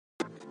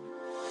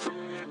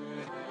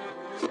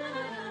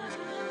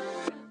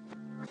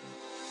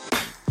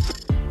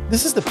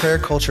This is the Prayer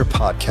Culture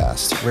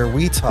Podcast, where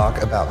we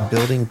talk about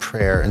building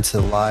prayer into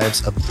the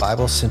lives of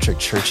Bible-centric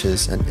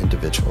churches and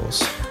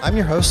individuals. I'm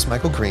your host,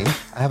 Michael Green.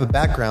 I have a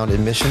background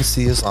in missions to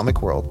the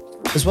Islamic world,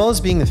 as well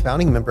as being the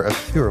founding member of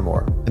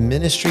Turamore, a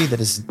ministry that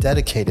is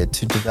dedicated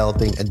to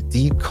developing a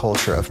deep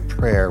culture of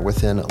prayer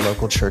within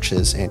local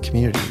churches and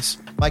communities.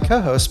 My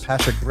co-host,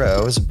 Patrick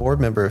Rowe, is a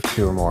board member of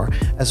Turamore,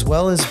 as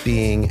well as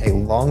being a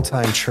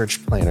longtime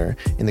church planner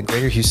in the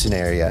greater Houston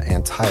area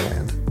and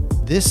Thailand.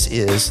 This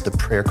is the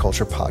Prayer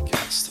Culture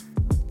Podcast.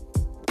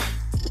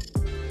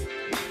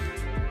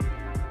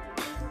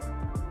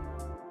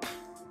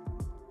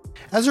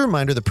 As a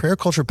reminder, the Prayer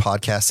Culture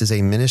Podcast is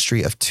a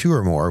ministry of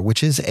Turamore,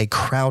 which is a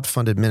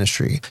crowd-funded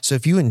ministry. So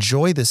if you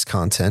enjoy this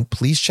content,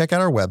 please check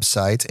out our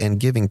website and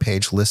giving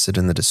page listed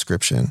in the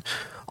description.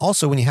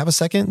 Also, when you have a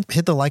second,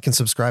 hit the like and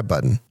subscribe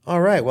button.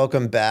 All right,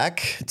 welcome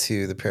back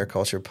to the Prayer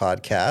Culture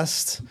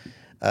Podcast.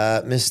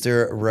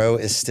 Mr. Rowe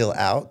is still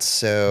out,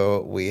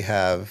 so we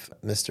have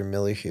Mr.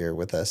 Miller here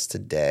with us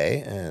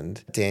today.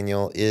 And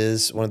Daniel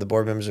is one of the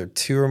board members of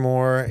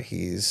Turamore.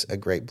 He's a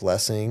great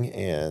blessing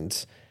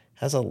and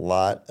has a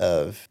lot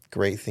of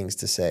great things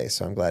to say,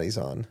 so I'm glad he's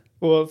on.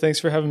 Well, thanks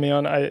for having me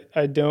on.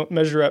 I don't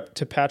measure up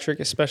to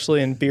Patrick,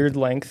 especially in beard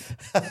length.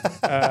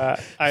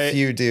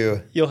 Few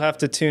do. You'll have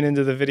to tune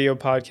into the video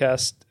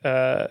podcast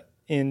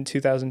in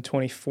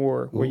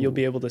 2024, where you'll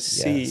be able to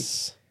see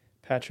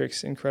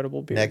Patrick's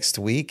incredible beard. Next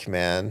week,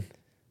 man.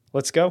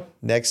 Let's go.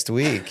 Next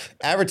week.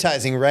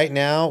 Advertising right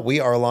now.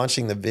 We are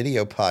launching the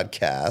video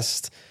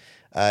podcast.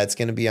 It's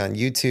going to be on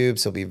YouTube,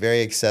 so it'll be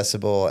very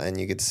accessible, and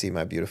you get to see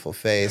my beautiful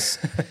face.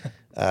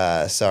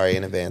 Sorry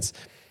in advance.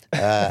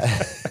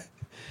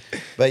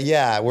 But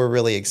yeah, we're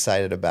really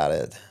excited about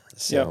it.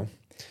 So,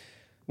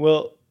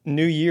 Well,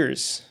 New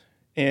Year's,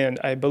 and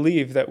I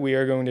believe that we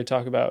are going to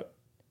talk about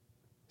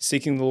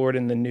seeking the Lord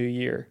in the new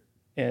year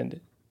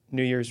and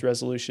New Year's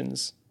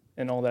resolutions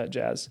and all that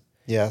jazz.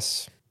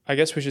 Yes. I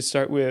guess we should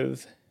start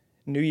with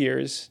New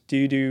Year's. Do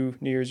you do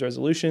New Year's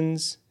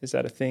resolutions? Is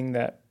that a thing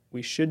that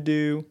we should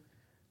do?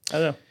 I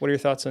don't know. What are your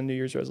thoughts on New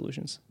Year's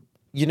resolutions?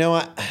 You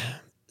know,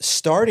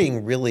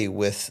 starting really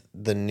with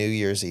the New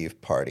Year's Eve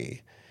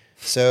party.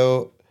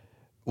 So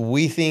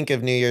we think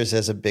of New Year's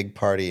as a big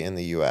party in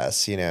the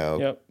U.S., you know.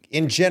 Yep.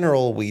 In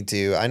general, we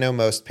do. I know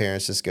most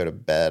parents just go to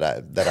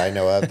bed that I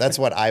know of. That's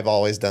what I've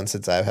always done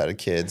since I've had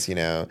kids, you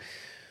know.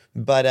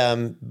 But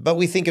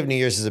we think of New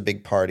Year's as a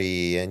big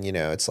party, and, you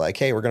know, it's like,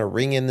 hey, we're going to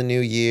ring in the new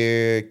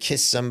year,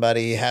 kiss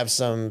somebody, have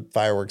some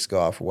fireworks go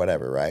off or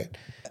whatever, right?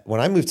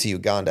 When I moved to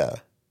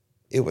Uganda,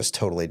 it was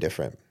totally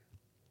different.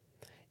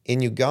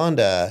 In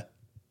Uganda,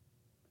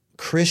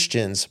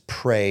 Christians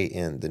pray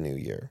in the new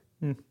year.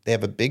 They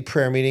have a big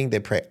prayer meeting.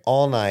 They pray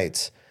all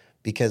night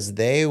because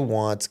they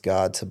want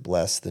God to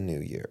bless the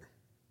new year.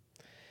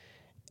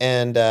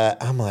 And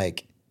I'm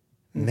like,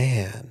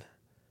 man,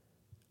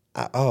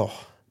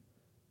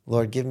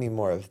 Lord, give me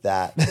more of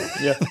that,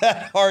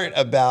 that heart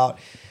about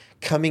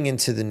coming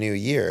into the new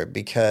year,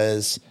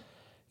 because,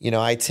 you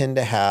know, I tend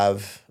to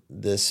have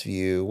this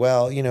view,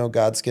 well, you know,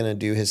 God's going to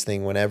do his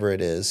thing whenever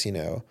it is, you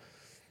know,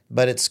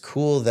 but it's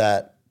cool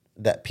that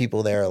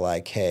people there are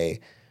like, hey,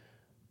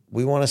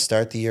 we want to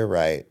start the year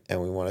right,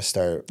 and we want to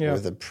start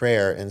with a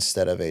prayer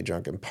instead of a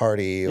drunken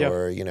party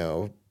or, you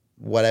know,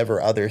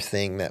 whatever other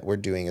thing that we're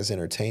doing as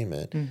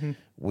entertainment. Mm-hmm.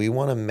 We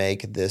want to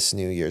make this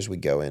New Year's we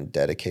go in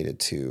dedicated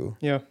to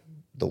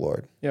the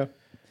Lord. Yeah.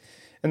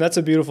 And that's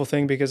a beautiful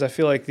thing, because I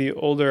feel like the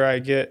older I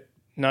get,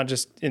 not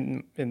just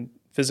in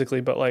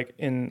physically, but like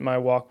in my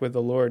walk with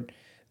the Lord,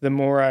 the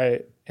more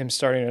I am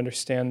starting to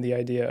understand the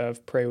idea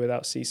of pray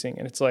without ceasing.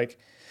 And it's like,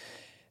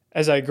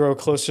 as I grow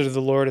closer to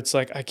the Lord, it's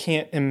like I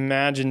can't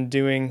imagine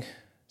doing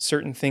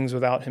certain things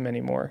without him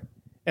anymore.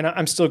 And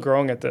I'm still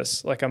growing at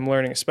this. Like, I'm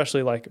learning,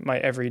 especially like my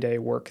everyday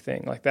work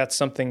thing. Like, that's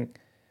something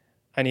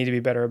I need to be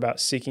better about,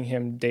 seeking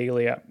him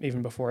daily,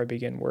 even before I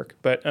begin work.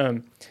 But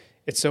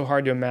it's so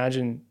hard to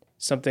imagine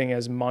something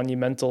as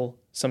monumental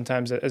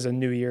sometimes as a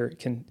new year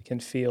can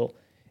feel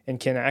and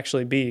can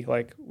actually be.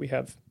 Like, we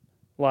have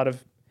a lot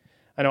of,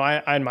 I know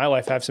I in my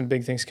life have some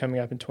big things coming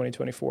up in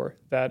 2024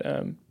 that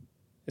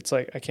it's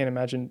like I can't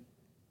imagine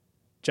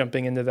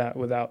jumping into that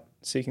without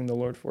seeking the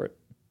Lord for it.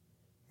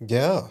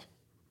 Yeah,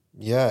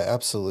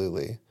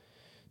 absolutely.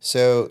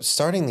 So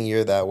starting the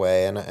year that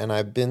way, and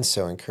I've been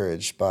so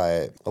encouraged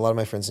by a lot of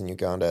my friends in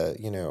Uganda,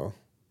 you know,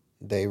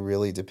 they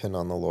really depend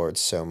on the Lord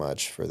so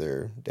much for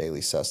their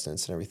daily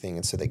sustenance and everything.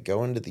 And so they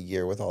go into the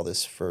year with all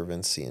this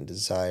fervency and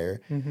desire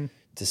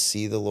to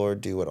see the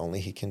Lord do what only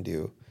he can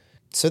do.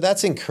 So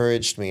that's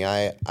encouraged me.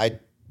 I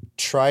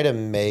try to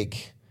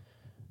make,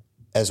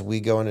 as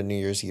we go into New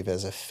Year's Eve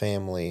as a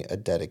family, a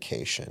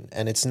dedication.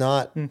 And it's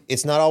not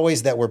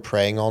always that we're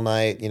praying all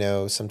night. You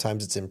know,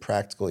 sometimes it's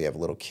impractical. You have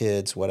little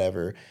kids,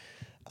 whatever.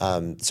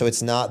 So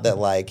it's not that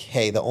like,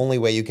 hey, the only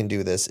way you can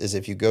do this is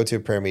if you go to a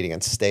prayer meeting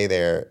and stay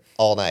there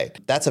all night.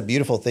 That's a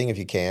beautiful thing if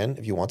you can,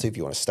 if you want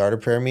to start a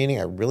prayer meeting,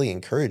 I really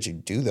encourage you to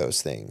do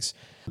those things.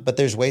 But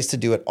there's ways to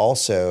do it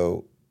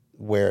also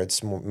where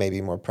it's maybe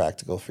more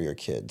practical for your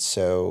kids.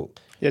 So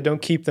Yeah,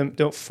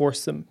 don't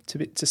force them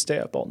to stay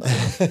up all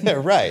night.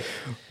 Right.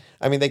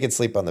 I mean, they could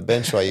sleep on the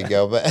bench while you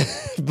go,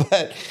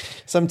 but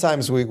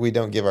sometimes we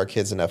don't give our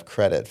kids enough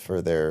credit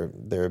for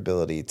their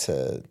ability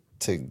to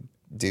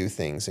do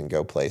things and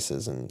go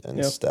places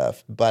and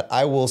stuff. But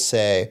I will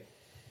say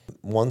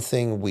one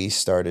thing we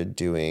started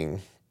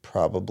doing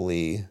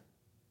it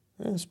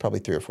was probably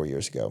 3 or 4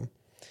 years ago,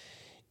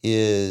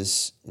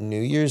 is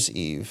New Year's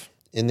Eve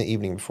in the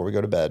evening before we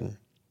go to bed,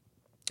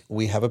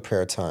 we have a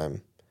prayer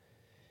time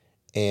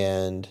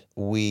and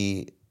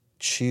we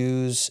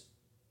choose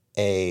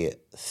a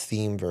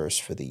theme verse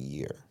for the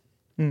year.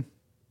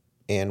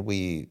 And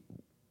we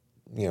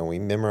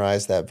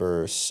memorize that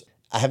verse.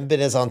 I haven't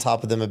been as on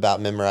top of them about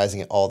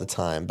memorizing it all the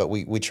time, but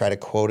we try to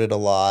quote it a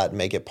lot,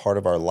 make it part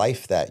of our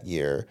life that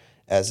year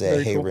as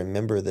Very hey, cool.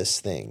 remember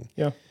this thing.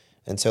 Yeah.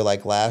 And so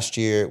like last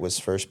year it was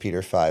 1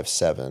 Peter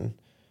 5:7,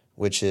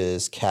 which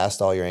is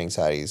cast all your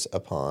anxieties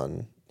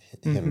upon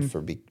him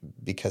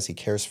because he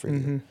cares for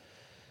you.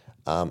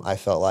 I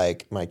felt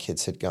like my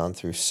kids had gone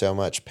through so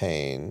much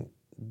pain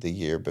the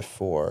year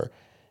before,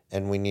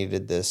 and we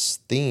needed this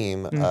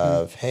theme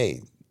of,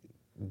 hey,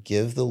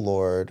 give the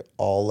Lord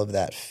all of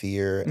that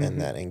fear and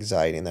that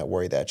anxiety and that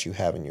worry that you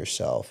have in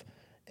yourself,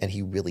 and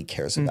he really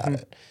cares about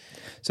it.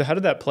 So how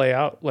did that play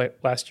out like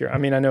last year? I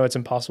mean, I know it's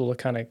impossible to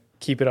kind of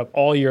keep it up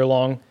all year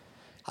long.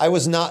 I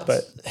was not,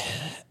 But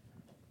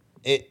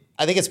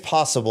I think it's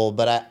possible,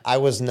 but I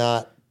was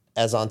not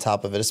as on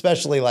top of it,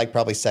 especially like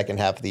probably second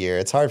half of the year.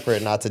 It's hard for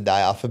it not to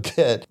die off a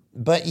bit.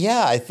 But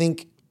yeah, I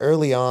think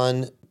early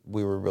on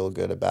we were real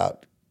good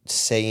about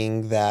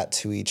saying that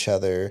to each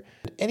other,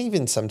 and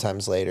even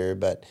sometimes later,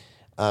 but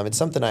it's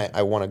something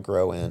I want to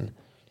grow in.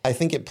 I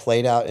think it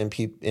played out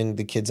in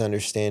the kids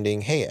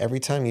understanding, hey, every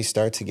time you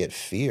start to get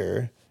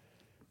fear,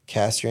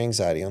 cast your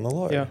anxiety on the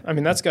Lord. yeah, I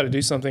mean, that's got to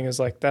do something, is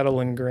like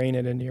that'll ingrain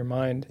it into your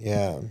mind.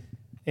 Yeah.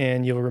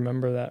 And you'll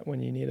remember that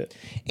when you need it.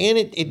 And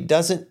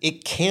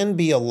it can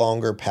be a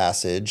longer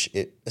passage,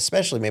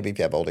 especially maybe if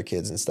you have older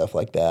kids and stuff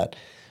like that,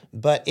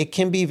 but it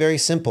can be very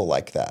simple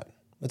like that.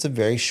 It's a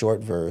very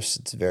short verse.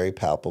 It's very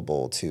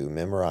palpable to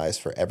memorize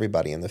for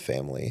everybody in the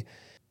family.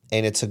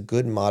 And it's a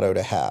good motto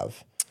to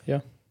have.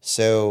 Yeah.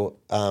 So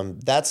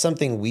that's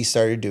something we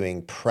started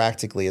doing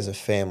practically as a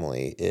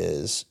family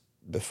is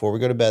before we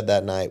go to bed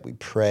that night, we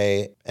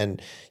pray.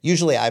 And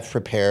usually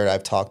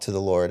I've talked to the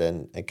Lord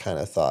and kind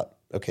of thought,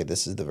 okay,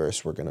 this is the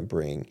verse we're going to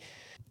bring.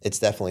 It's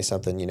definitely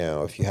something,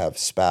 if you have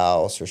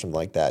spouse or something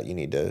like that, you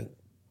need to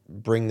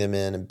bring them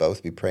in and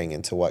both be praying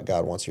into what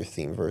God wants your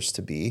theme verse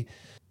to be.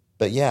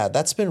 But yeah,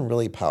 that's been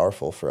really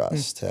powerful for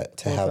us to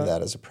have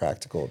that as a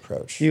practical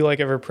approach. Do you like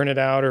ever print it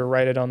out or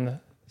write it on the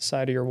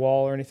side of your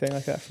wall or anything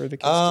like that for the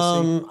kids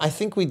to see? I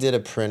think we did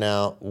a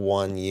printout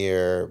one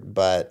year,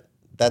 but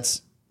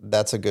that's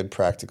a good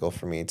practical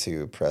for me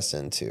to press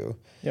into.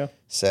 Yeah.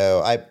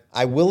 So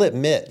I will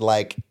admit,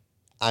 like,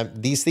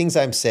 these things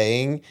I'm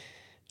saying,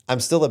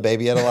 I'm still a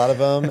baby at a lot of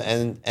them,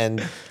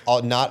 and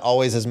not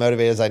always as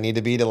motivated as I need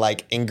to be to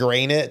like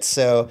ingrain it.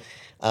 So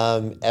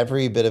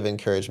every bit of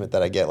encouragement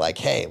that I get, like,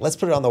 hey, let's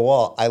put it on the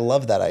wall. I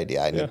love that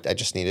idea. I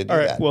just need to do All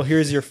right. that. Well,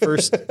 here's your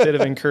first bit of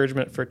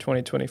encouragement for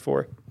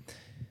 2024.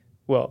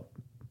 Well,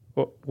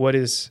 what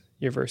is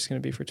your verse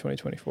going to be for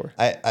 2024?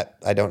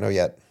 I don't know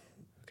yet.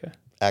 Okay.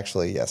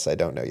 Actually, yes, I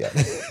don't know yet.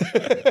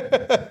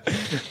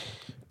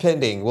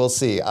 Pending. We'll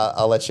see.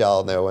 I'll let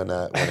y'all know when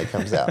it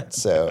comes out.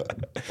 So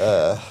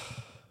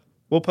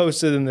we'll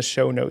post it in the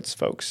show notes,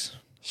 folks.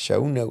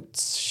 Show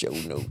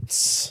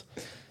notes.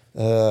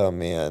 Oh,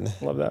 man.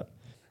 Love that.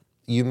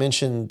 You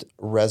mentioned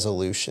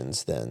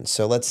resolutions then.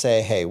 So let's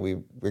say, hey,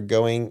 we're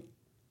going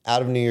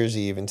out of New Year's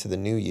Eve into the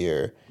new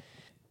year.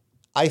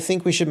 I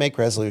think we should make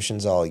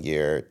resolutions all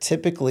year.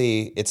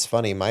 Typically, it's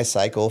funny, my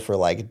cycle for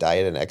like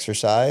diet and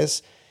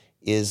exercise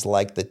is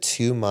like the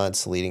 2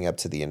 months leading up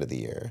to the end of the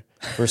year.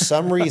 For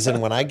some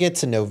reason, when I get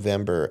to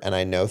November and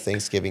I know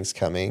Thanksgiving's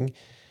coming,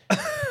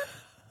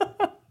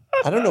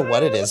 I don't know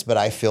what it is, but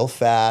I feel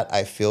fat,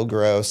 I feel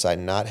gross,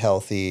 I'm not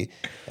healthy,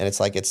 and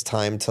it's like it's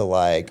time to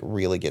like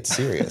really get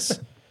serious.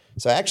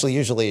 So I actually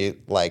usually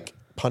like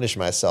punish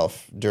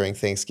myself during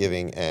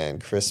Thanksgiving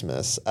and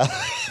Christmas.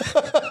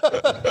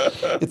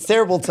 It's a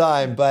terrible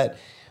time, but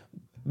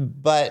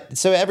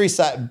so every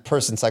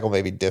person's cycle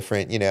may be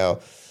different,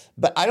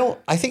 But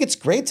I think it's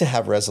great to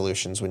have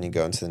resolutions when you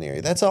go into the new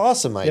year. That's an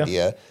awesome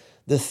idea. Yeah.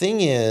 The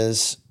thing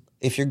is,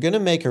 if you're going to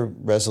make a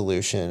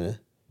resolution,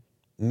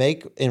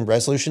 make in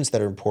resolutions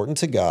that are important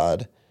to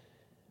God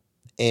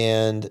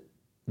and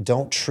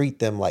don't treat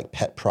them like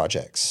pet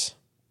projects.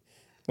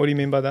 What do you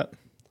mean by that?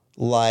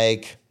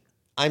 Like,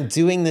 I'm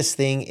doing this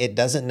thing. It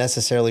doesn't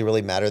necessarily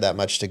really matter that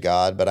much to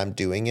God, but I'm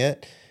doing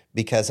it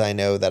because I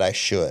know that I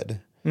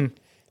should.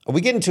 We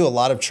get into a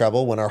lot of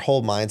trouble when our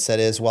whole mindset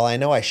is, well, I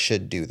know I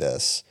should do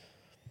this,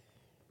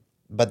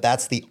 but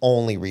that's the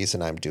only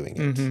reason I'm doing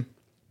it. Mm-hmm.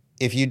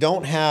 If you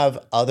don't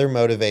have other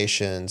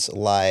motivations,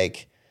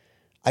 like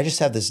I just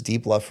have this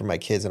deep love for my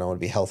kids and I want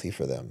to be healthy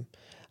for them.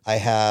 I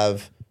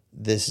have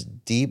this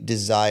deep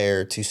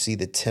desire to see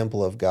the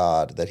temple of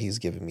God that he's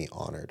given me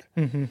honored.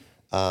 Mm-hmm.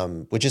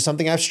 which is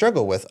something I've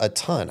struggled with a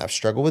ton. I've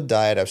struggled with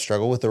diet. I've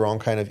struggled with the wrong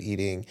kind of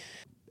eating.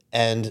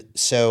 And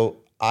so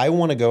I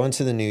want to go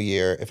into the new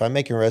year. If I'm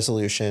making a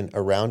resolution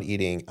around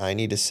eating, I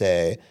need to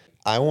say,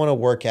 I want to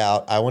work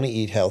out. I want to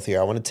eat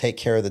healthier. I want to take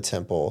care of the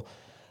temple.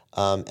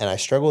 And I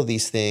struggle with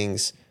these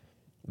things,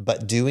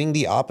 but doing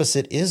the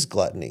opposite is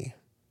gluttony.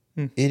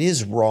 It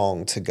is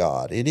wrong to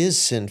God. It is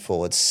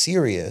sinful. It's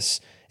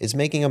serious. It's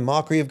making a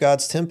mockery of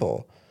God's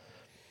temple.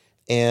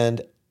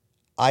 And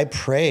I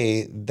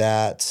pray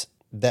that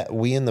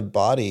we in the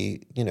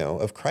body,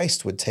 of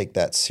Christ would take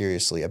that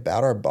seriously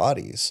about our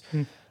bodies.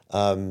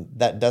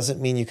 That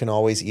doesn't mean you can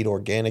always eat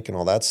organic and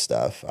all that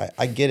stuff.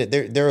 I get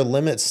it. There are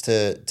limits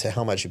to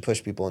how much you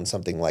push people in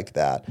something like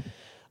that.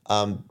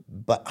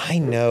 But I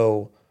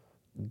know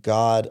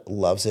God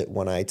loves it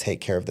when I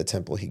take care of the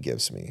temple he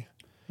gives me.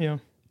 Yeah.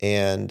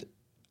 And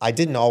I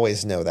didn't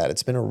always know that.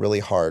 It's been a really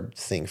hard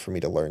thing for me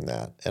to learn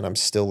that, and I'm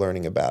still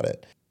learning about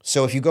it.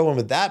 So if you go in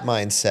with that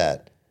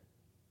mindset,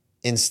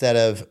 instead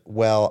of,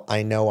 well,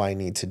 I know I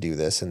need to do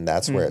this, and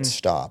that's where it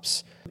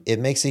stops, it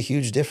makes a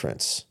huge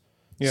difference.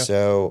 Yeah.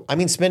 So,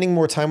 spending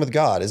more time with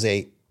God is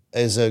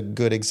a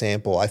good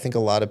example. I think a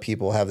lot of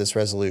people have this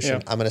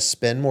resolution. Yeah. I'm going to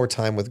spend more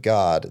time with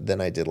God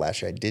than I did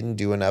last year. I didn't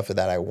do enough of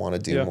that. I want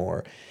to do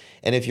more.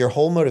 And if your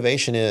whole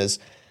motivation is,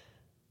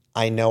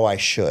 I know I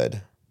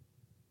should,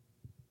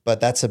 but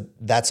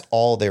that's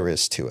all there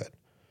is to it.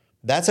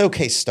 That's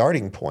okay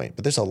starting point,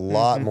 but there's a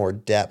lot more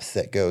depth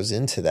that goes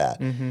into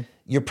that.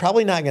 You're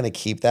probably not going to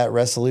keep that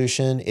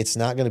resolution. It's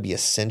not going to be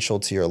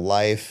essential to your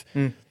life.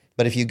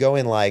 But if you go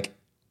in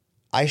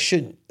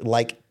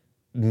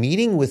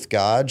meeting with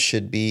God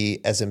should be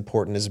as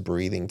important as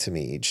breathing to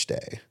me each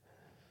day.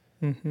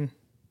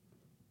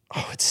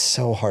 Oh, it's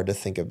so hard to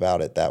think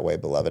about it that way,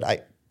 beloved.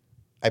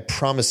 I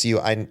promise you,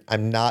 I'm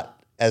not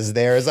as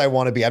there as I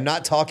want to be. I'm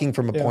not talking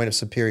from a point of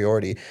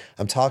superiority.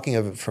 I'm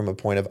talking from a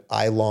point of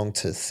I long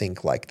to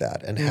think like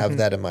that and have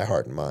that in my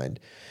heart and mind.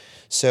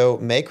 So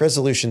make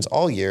resolutions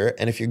all year.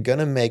 And if you're going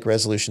to make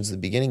resolutions at the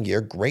beginning of the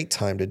year, great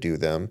time to do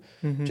them.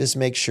 Just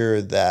make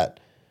sure that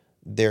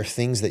they're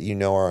things that you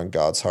know are on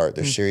God's heart.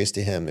 They're serious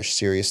to him. They're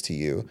serious to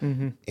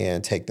you,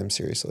 and take them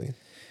seriously.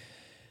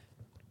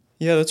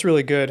 Yeah, that's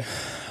really good.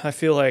 I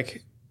feel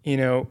like,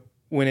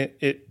 when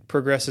it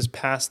progresses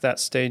past that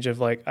stage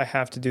of I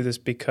have to do this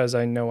because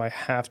I know I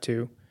have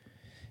to.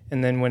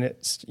 And then when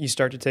you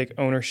start to take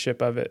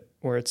ownership of it,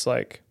 where it's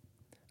I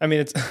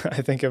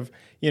think of,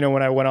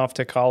 when I went off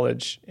to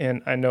college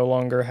and I no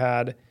longer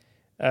had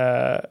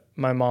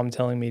my mom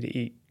telling me to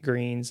eat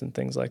greens and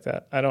things like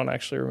that. I don't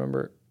actually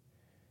remember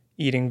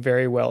eating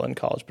very well in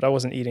college, but I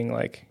wasn't eating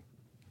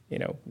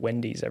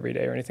Wendy's every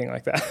day or anything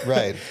like that.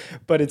 Right.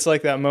 But it's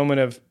that moment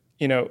of,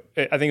 I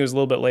think it was a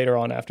little bit later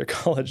on after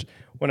college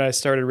when I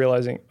started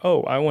realizing,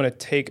 oh, I want to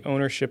take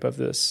ownership of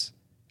this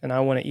and I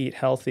want to eat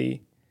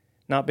healthy,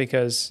 not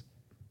because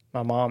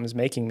my mom is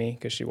making me,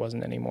 because she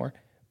wasn't anymore,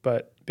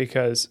 but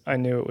because I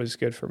knew it was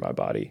good for my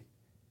body.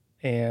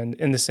 And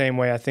in the same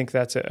way, I think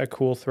that's a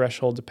cool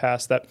threshold to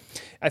pass. That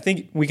I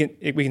think we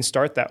can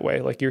start that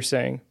way, like you're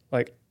saying.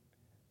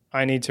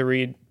 I need to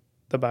read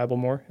the Bible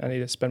more. I need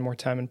to spend more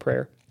time in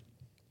prayer.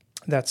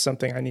 That's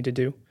something I need to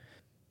do.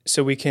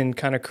 So we can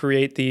kind of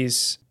create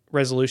these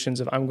resolutions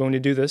of I'm going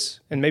to do this,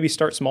 and maybe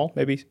start small,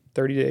 maybe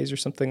 30 days or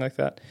something like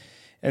that.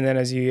 And then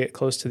as you get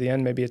close to the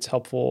end, maybe it's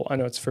helpful. I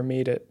know it's for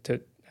me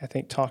to I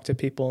think talk to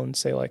people and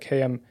say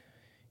hey, I'm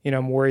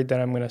worried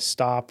that I'm going to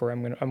stop, or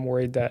I'm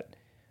worried that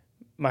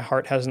my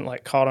heart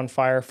hasn't caught on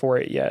fire for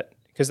it yet.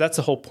 Because that's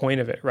the whole point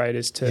of it, right?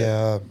 Is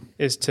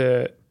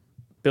to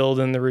build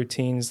in the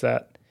routines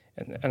that,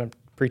 and I'm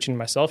preaching to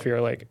myself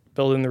here,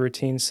 build in the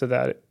routines so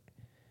that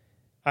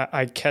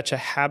I catch a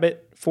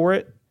habit for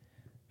it,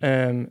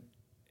 and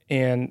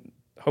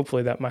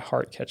hopefully that my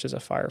heart catches a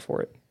fire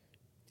for it.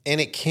 And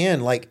it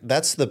can,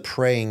 that's the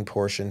praying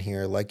portion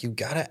here. You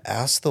got to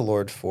ask the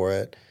Lord for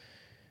it,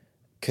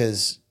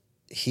 because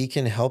he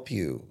can help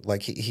you.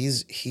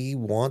 He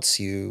wants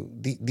you.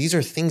 These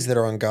are things that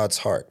are on God's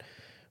heart.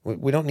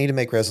 We don't need to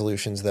make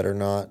resolutions that are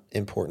not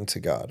important to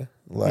God.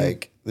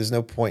 There's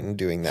no point in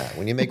doing that.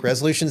 When you make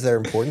resolutions that are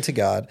important to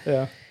God,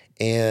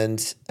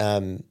 and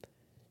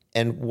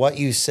what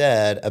you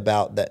said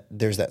about that,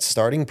 there's that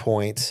starting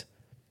point.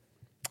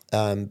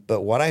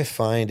 But what I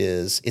find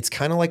is it's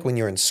kind of like when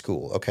you're in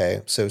school.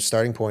 Okay, so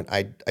starting point,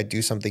 I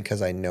do something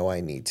because I know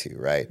I need to,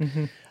 right?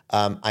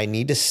 I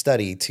need to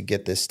study to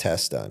get this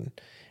test done.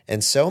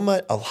 And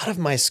a lot of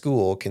my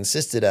school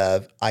consisted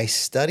of, I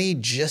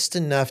studied just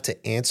enough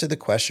to answer the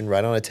question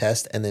right on a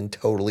test and then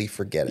totally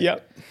forget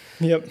it.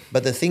 Yep.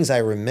 But the things I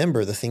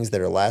remember, the things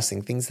that are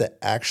lasting, things that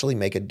actually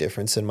make a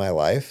difference in my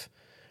life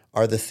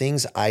are the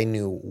things I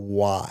knew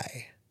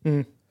why.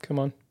 Come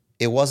on.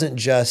 It wasn't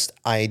just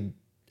I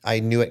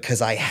knew it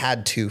because I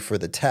had to for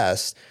the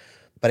test,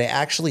 but I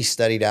actually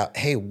studied out,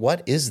 hey,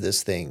 what is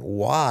this thing?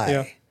 Why?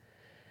 Yeah.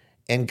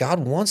 And God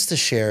wants to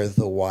share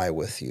the why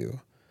with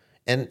you.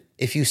 And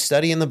if you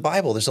study in the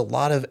Bible, there's a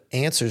lot of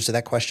answers to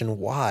that question,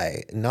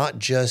 why? Not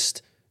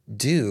just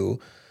do,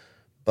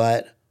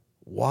 but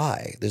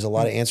why. There's a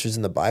lot of answers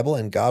in the Bible,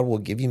 and God will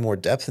give you more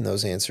depth in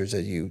those answers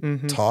as you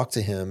talk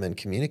to him and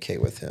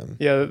communicate with him.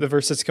 Yeah, the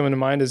verse that's coming to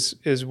mind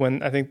is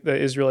when I think the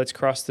Israelites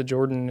crossed the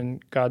Jordan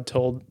and God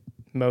told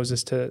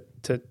Moses to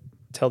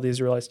tell the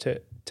Israelites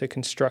to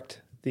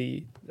construct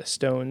the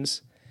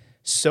stones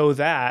so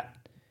that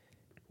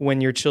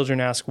when your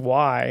children ask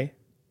why,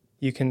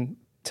 you can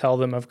tell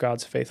them of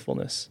God's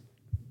faithfulness.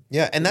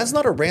 Yeah, and that's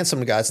not a ransom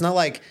to God. It's not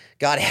like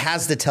God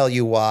has to tell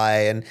you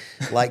why, and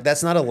like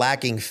that's not a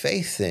lacking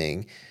faith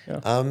thing.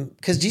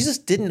 Because Jesus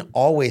didn't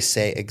always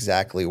say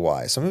exactly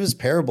why. Some of his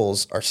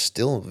parables are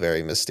still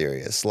very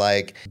mysterious.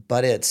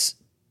 But it's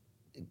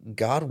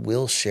God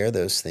will share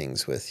those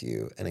things with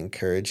you and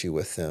encourage you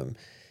with them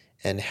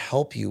and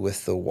help you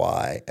with the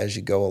why as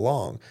you go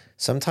along.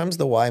 Sometimes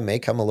the why may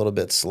come a little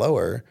bit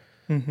slower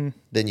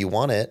than you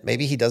want it.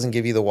 Maybe he doesn't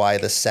give you the why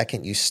the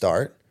second you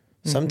start.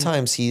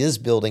 Sometimes he is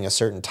building a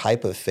certain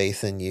type of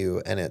faith in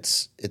you, and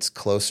it's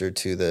closer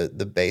to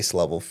the base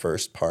level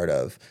first part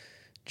of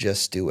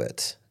just do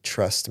it,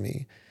 trust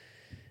me.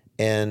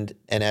 And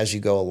as you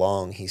go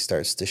along, he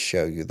starts to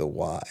show you the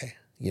why,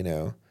 you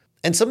know.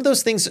 And some of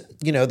those things,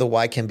 you know, the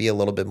why can be a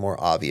little bit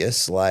more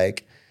obvious,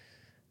 like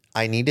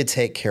I need to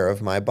take care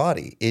of my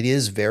body. It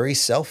is very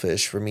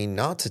selfish for me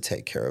not to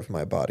take care of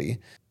my body.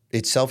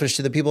 It's selfish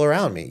to the people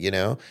around me, you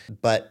know,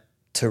 but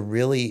to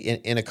really,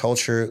 in a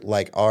culture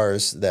like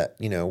ours that,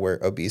 you know, where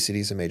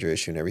obesity is a major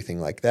issue and everything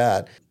like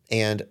that,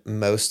 and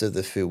most of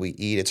the food we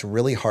eat, it's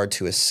really hard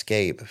to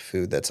escape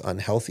food that's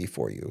unhealthy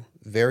for you.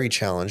 Very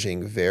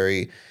challenging,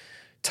 very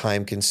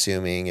time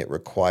consuming. It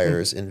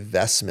requires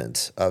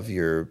investment of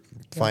your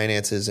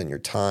finances and your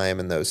time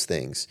and those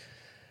things.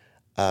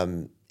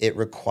 It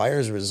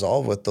requires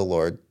resolve with the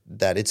Lord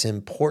that it's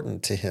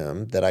important to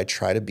him that I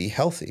try to be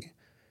healthy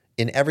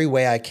in every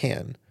way I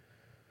can.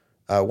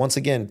 Once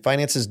again,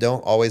 finances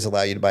don't always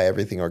allow you to buy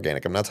everything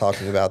organic. I'm not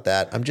talking about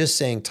that. I'm just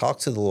saying talk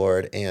to the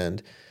Lord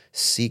and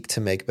seek to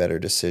make better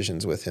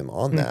decisions with him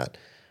on that.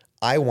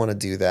 I want to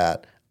do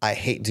that. I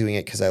hate doing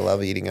it because I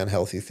love eating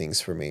unhealthy things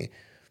for me.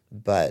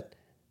 But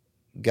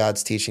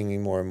God's teaching me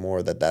more and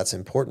more that that's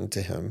important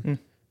to him.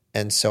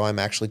 And so I'm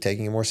actually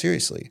taking it more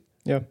seriously.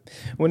 Yeah.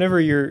 Whenever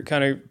you're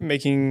kind of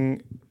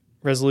making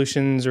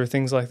resolutions or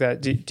things like that,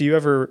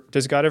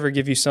 does God ever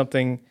give you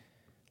something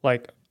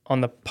like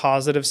on the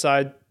positive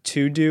side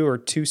to do or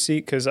to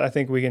seek? Because I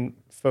think we can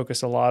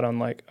focus a lot on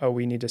like, oh,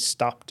 we need to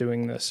stop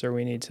doing this, or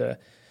we need to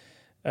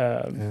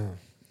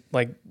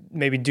like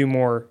maybe do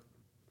more,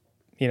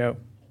 you know,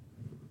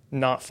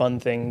 not fun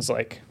things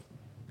like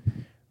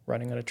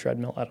running on a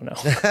treadmill. I don't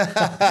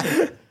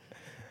know.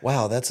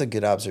 Wow, that's a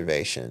good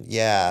observation.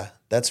 Yeah,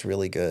 that's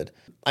really good.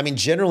 I mean,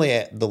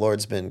 generally the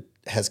Lord's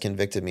has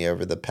convicted me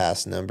over the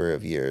past number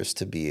of years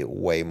to be a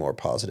way more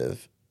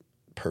positive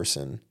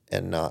person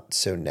and not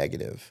so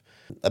negative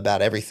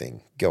about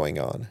everything going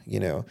on, you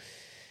know.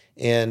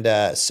 And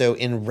so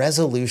in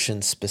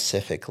resolution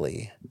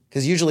specifically,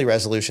 because usually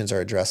resolutions are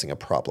addressing a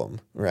problem,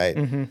 right?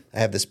 I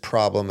have this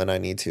problem and I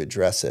need to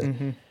address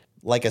it.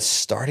 Like a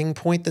starting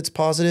point that's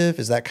positive,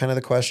 is that kind of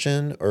the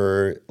question?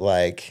 Or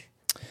like...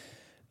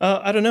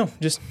 I don't know.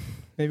 Just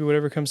maybe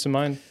whatever comes to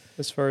mind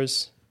as far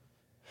as...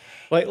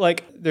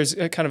 Like there's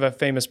a kind of a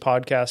famous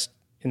podcast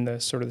in the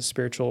sort of the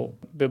spiritual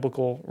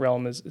biblical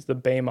realm is the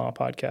Bema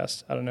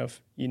podcast. I don't know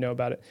if you know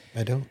about it.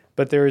 I don't.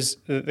 But there's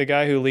the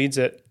guy who leads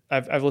it.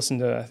 I've listened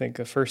to, I think,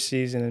 the first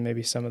season and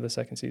maybe some of the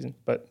second season.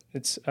 But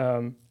it's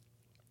a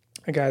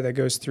guy that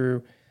goes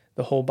through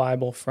the whole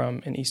Bible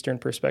from an Eastern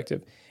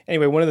perspective.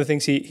 Anyway, one of the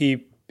things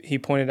he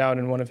pointed out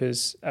in one of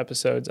his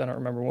episodes, I don't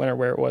remember when or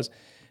where it was,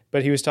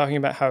 but he was talking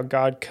about how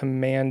God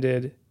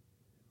commanded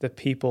the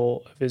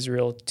people of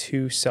Israel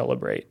to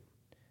celebrate.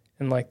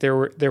 And like there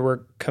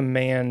were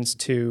commands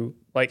to,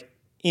 like,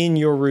 in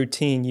your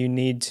routine, you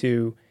need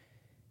to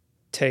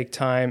take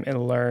time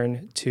and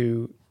learn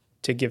to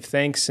give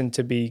thanks and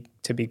to be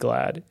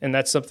glad. And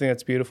that's something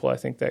that's beautiful, I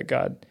think, that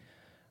God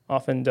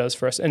often does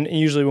for us. And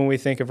usually when we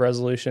think of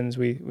resolutions,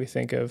 we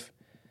think of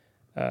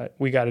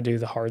we got to do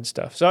the hard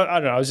stuff. So I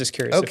don't know. I was just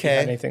curious if you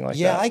had anything like that.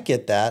 Yeah, I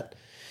get that.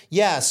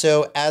 Yeah,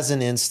 so as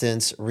an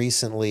instance,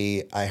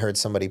 recently I heard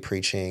somebody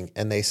preaching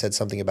and they said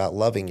something about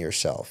loving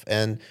yourself.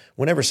 And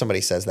whenever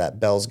somebody says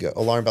that,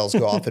 alarm bells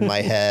go off in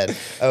my head.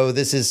 Oh,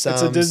 this is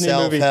some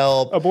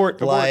self-help, abort.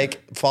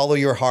 Like follow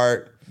your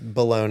heart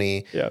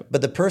baloney. Yeah.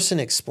 But the person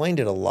explained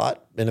it a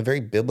lot in a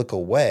very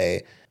biblical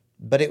way,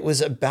 but it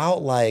was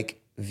about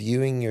like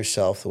viewing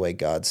yourself the way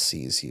God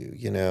sees you,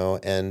 you know,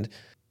 and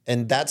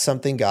that's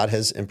something God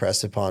has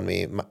impressed upon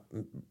me. My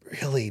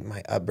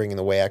upbringing,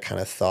 the way I kind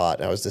of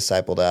thought, I was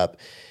discipled up,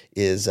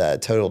 is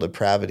total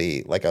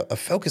depravity, like a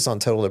focus on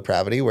total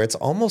depravity where it's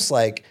almost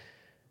like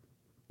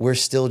we're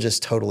still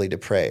just totally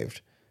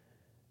depraved.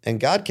 And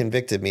God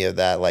convicted me of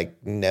that, like,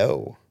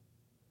 no.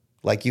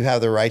 Like, you have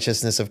the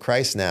righteousness of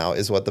Christ now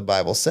is what the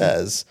Bible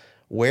says.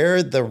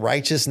 Wear the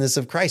righteousness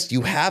of Christ.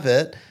 You have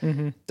it.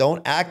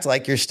 Don't act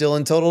like you're still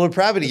in total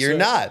depravity. You're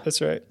not.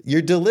 That's right.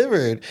 You're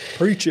delivered.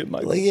 Preach it,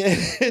 Michael.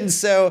 And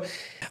so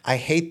I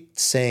hate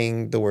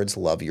saying the words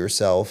love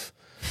yourself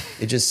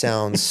It just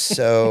sounds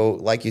so,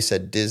 like you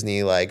said,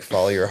 Disney, like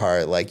follow your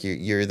heart, like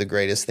you're the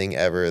greatest thing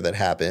ever that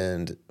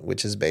happened,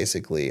 which is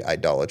basically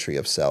idolatry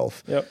of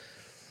self. Yep.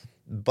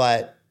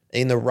 But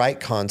in the right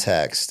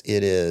context,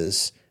 it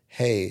is,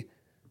 hey,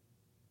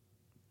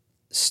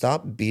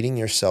 stop beating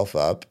yourself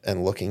up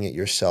and looking at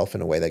yourself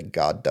in a way that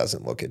God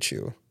doesn't look at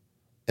you.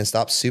 And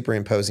stop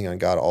superimposing on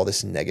God all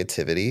this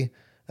negativity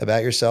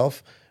about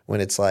yourself when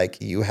it's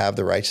like you have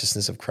the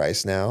righteousness of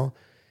Christ now.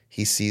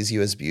 He sees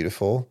you as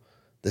beautiful.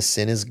 The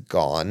sin is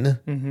gone.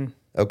 Mm-hmm.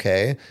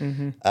 Okay.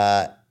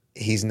 Mm-hmm.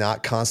 He's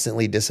not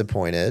constantly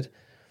disappointed.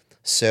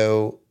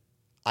 So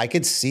I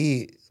could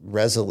see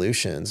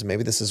resolutions.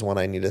 Maybe this is one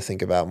I need to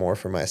think about more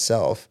for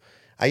myself.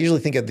 I usually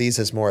think of these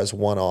as more as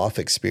one-off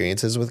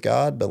experiences with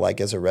God, but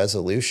like as a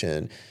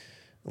resolution,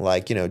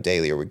 like,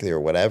 daily or weekly or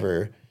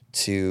whatever,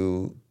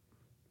 to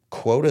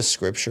quote a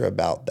scripture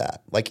about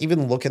that. Like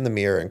even look in the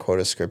mirror and quote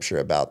a scripture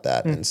about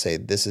that and say,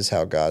 this is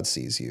how God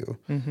sees you.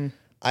 Mm-hmm.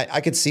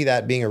 I could see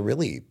that being a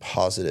really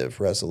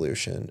positive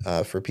resolution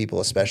for people,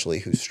 especially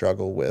who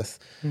struggle with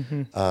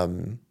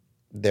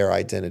their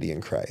identity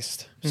in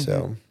Christ. Mm-hmm.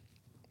 So,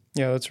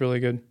 yeah, that's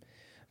really good.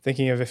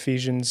 Thinking of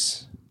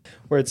Ephesians,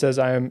 where it says,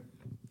 we're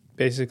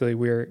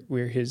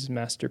His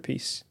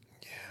masterpiece.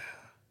 Yeah,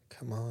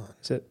 come on.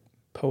 Is it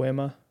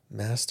poema?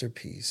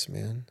 Masterpiece,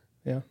 man.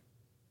 Yeah.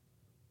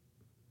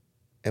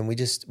 And we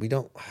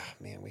don't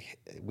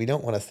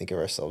want to think of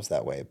ourselves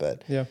that way,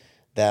 but yeah,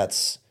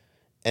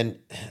 and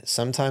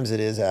sometimes it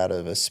is out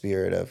of a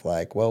spirit of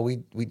like, well, we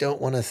don't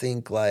want to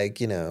think like,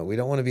 we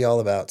don't want to be all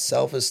about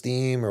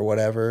self-esteem or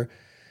whatever.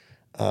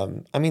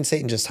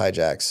 Satan just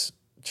hijacks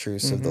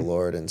truths of the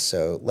Lord. And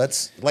so I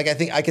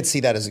think I could see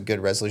that as a good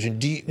resolution.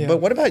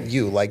 But what about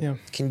you? Like,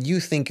 can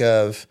you think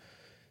of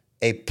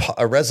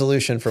a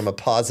resolution from a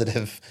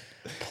positive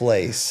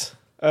place?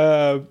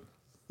 I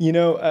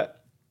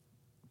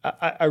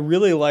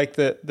really like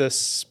the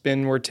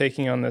spin we're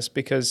taking on this,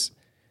 because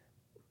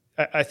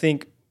I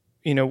think,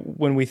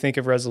 when we think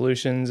of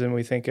resolutions and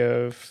we think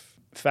of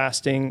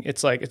fasting,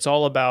 it's like, it's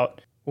all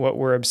about what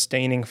we're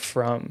abstaining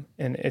from,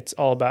 and it's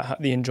all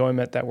about the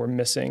enjoyment that we're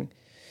missing.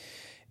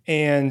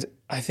 And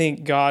I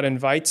think God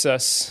invites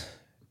us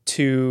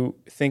to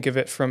think of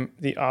it from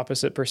the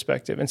opposite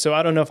perspective. And so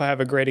I don't know if I have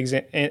a great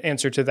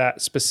answer to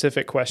that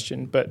specific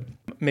question, but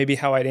maybe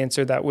how I'd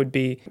answer that would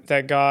be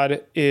that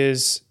God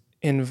is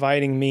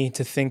inviting me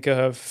to think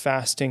of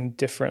fasting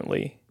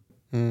differently.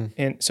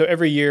 And so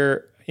every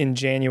year in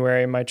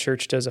January, my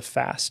church does a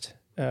fast.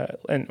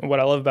 And what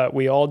I love about it,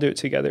 we all do it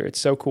together. It's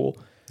so cool.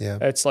 Yeah.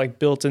 It's like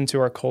built into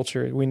our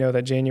culture. We know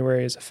that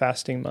January is a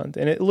fasting month,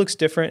 and it looks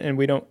different, and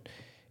we don't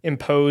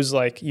impose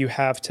like you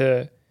have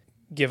to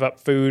give up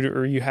food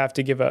or you have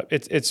to give up.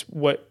 It's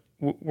what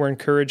we're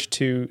encouraged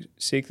to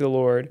seek the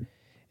Lord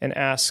and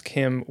ask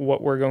Him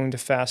what we're going to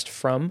fast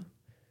from,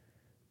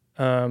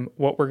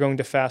 what we're going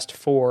to fast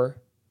for,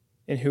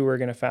 and who we're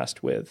going to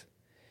fast with.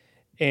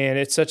 And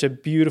it's such a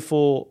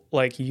beautiful,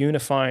 like,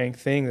 unifying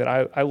thing that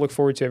I look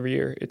forward to every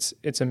year.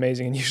 It's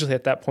amazing. And usually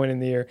at that point in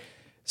the year,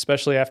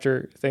 especially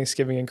after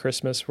Thanksgiving and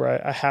Christmas,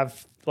 where I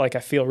have, like, I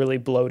feel really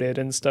bloated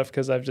and stuff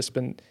because I've just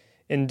been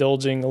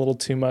indulging a little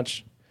too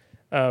much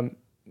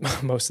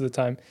most of the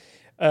time,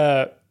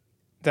 that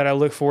I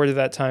look forward to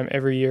that time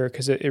every year,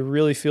 because it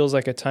really feels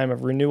like a time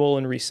of renewal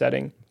and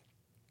resetting.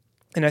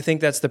 And I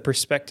think that's the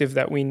perspective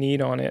that we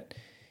need on it,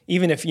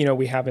 even if,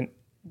 we haven't,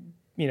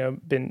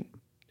 been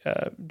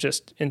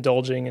just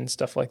indulging and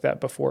stuff like that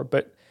before.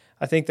 But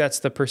I think that's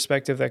the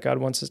perspective that God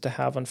wants us to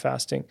have on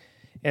fasting.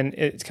 And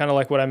it's kind of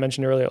like what I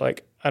mentioned earlier.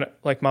 Like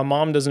my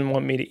mom doesn't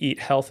want me to eat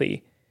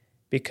healthy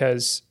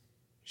because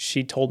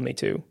she told me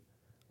to.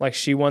 Like,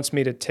 she wants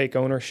me to take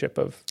ownership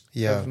of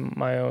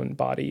my own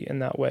body in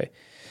that way.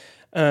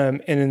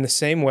 And in the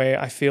same way,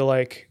 I feel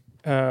like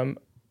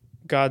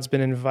God's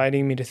been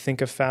inviting me to think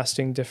of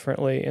fasting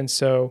differently. And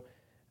so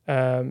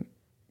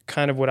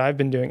kind of what I've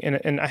been doing.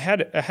 And I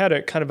had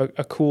a kind of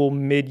a cool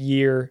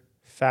mid-year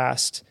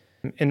fast.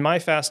 In my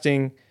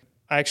fasting,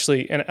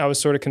 and I was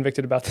sort of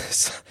convicted about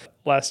this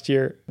last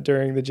year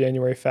during the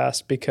January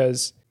fast,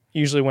 because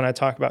usually when I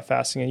talk about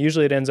fasting, and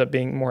usually it ends up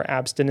being more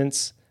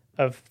abstinence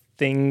of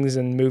things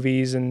and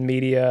movies and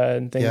media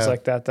and things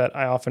like that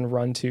I often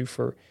run to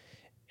for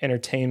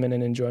entertainment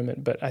and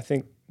enjoyment. But I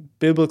think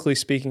biblically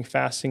speaking,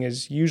 fasting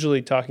is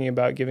usually talking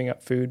about giving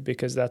up food,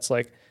 because that's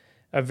like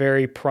a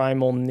very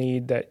primal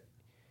need that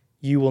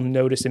you will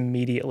notice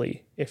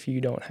immediately if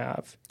you don't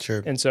have.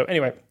 Sure. And so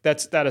anyway,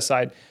 that's that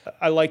aside.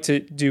 I like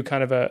to do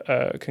kind of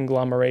a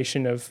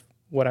conglomeration of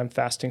what I'm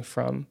fasting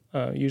from.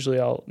 Usually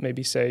I'll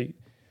maybe say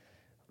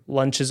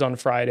lunches on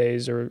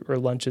Fridays or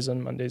lunches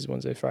on Mondays,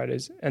 Wednesdays,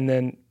 Fridays.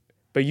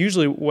 But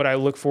usually what I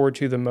look forward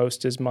to the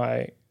most is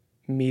my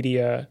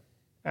media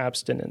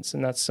abstinence.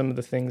 And that's some of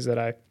the things that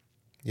I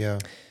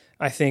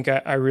think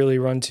I really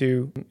run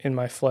to in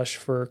my flesh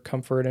for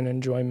comfort and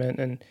enjoyment.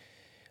 And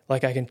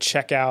like I can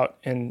check out,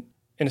 and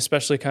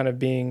especially kind of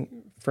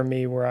being for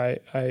me where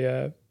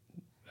I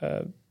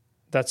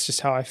that's just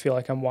how I feel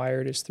like I'm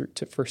wired, is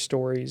for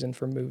stories and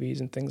for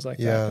movies and things like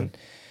that. And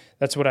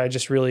That's what I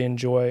just really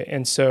enjoy.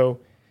 And so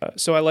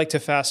I like to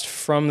fast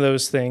from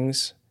those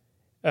things.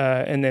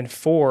 And then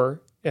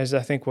 4 is,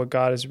 I think, what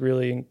God is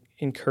really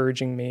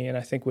encouraging me, and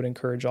I think would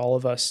encourage all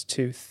of us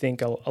to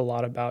think a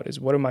lot about, is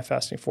what am I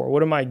fasting for?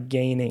 What am I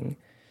gaining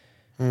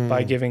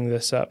by giving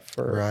this up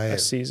for a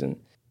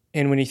season?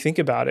 And when you think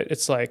about it,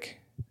 it's like,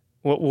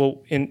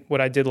 what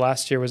I did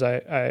last year was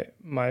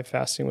my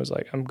fasting was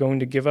like, I'm going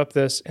to give up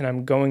this, and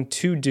I'm going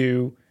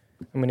to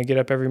get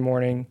up every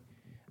morning.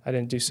 I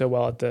didn't do so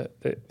well at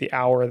the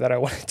hour that I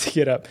wanted to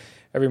get up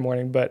every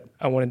morning, but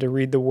I wanted to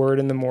read the Word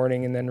in the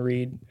morning and then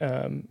read,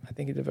 I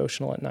think, a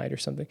devotional at night or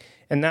something.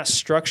 And that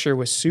structure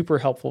was super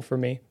helpful for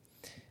me,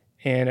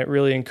 and it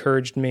really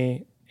encouraged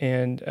me,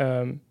 and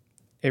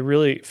it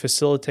really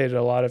facilitated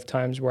a lot of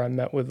times where I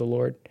met with the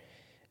Lord.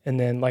 And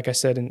then, like I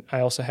said, and I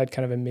also had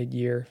kind of a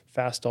mid-year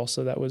fast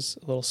also that was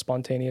a little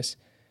spontaneous,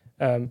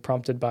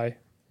 prompted by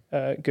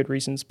good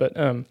reasons. But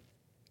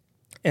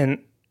and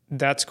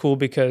that's cool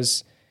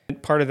because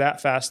part of that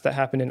fast that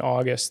happened in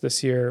August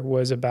this year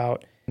was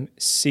about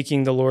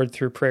seeking the Lord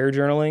through prayer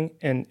journaling.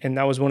 And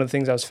that was one of the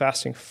things I was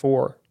fasting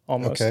for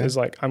almost. Okay. Is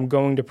like, I'm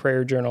going to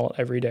prayer journal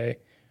every day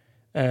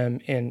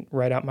and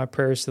write out my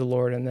prayers to the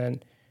Lord, and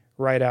then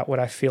write out what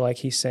I feel like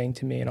he's saying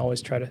to me, and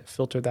always try to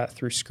filter that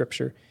through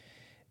scripture.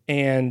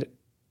 And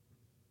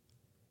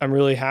I'm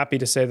really happy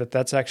to say that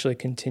that's actually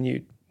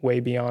continued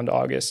way beyond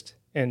August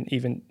and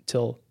even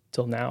till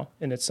now.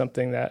 And it's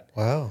something that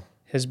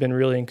has been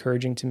really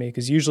encouraging to me,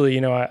 because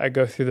usually, I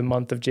go through the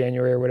month of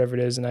January or whatever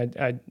it is, and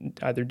I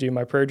either do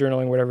my prayer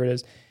journaling, whatever it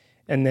is,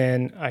 and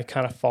then I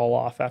kind of fall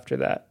off after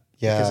that.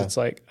 Yeah. Because it's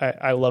like,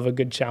 I love a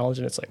good challenge,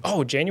 and it's like,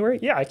 oh, January?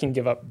 Yeah, I can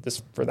give up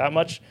this for that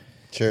much.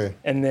 Sure.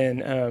 And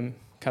then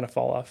kind of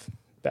fall off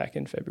back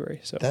in February.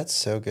 So that's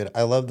so good.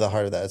 I love the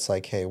heart of that. It's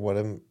like, hey, what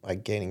am I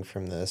gaining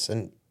from this?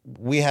 And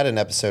we had an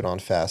episode on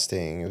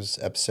fasting. It was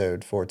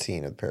episode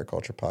 14 of the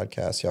Paraculture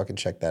podcast. Y'all can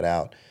check that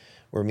out,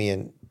 where me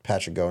and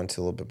Patrick go into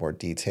a little bit more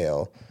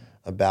detail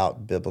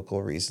about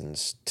biblical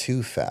reasons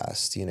to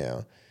fast,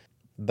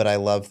 But I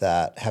love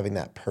that, having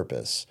that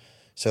purpose.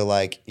 So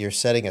like, you're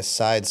setting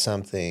aside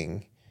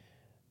something,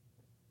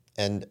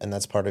 and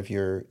that's part of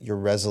your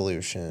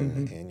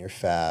resolution and your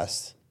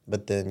fast.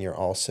 But then you're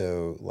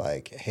also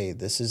like, hey,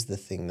 this is the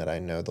thing that I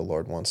know the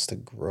Lord wants to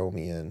grow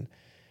me in,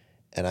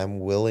 and I'm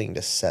willing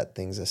to set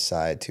things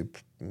aside to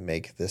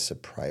make this a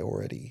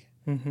priority.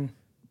 Mm-hmm.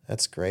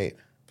 That's great.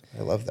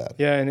 I love that.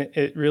 Yeah, and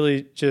it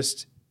really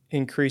just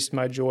increased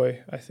my joy,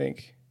 I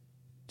think,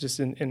 just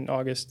in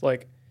August.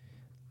 Like,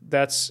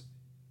 that's,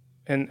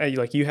 and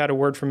like, you had a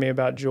word for me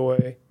about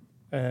joy,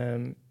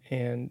 and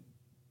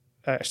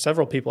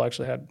several people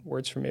actually had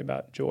words for me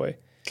about joy.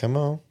 Come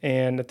on.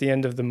 And at the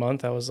end of the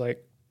month, I was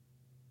like,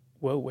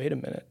 whoa, wait a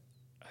minute.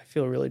 I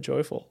feel really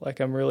joyful. Like,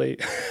 I'm really,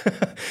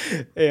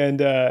 and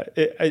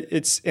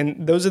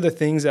and those are the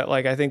things that,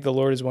 like, I think the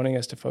Lord is wanting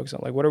us to focus on.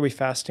 Like, what are we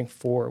fasting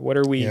for? What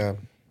are we,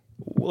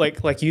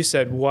 like you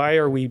said, why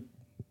are we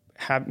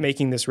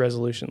making this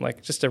resolution?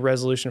 Like, just a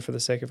resolution for the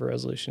sake of a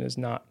resolution is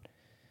not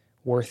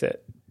worth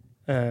it.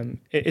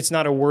 It's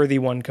not a worthy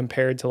one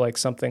compared to like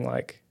something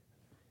like,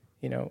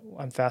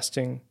 I'm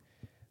fasting,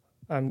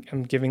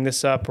 I'm giving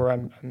this up, or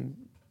I'm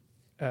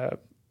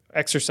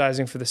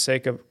exercising for the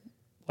sake of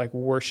like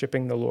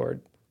worshiping the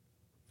Lord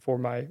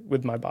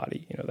with my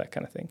body, that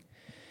kind of thing.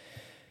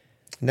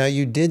 Now,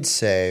 you did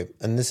say,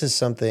 and this is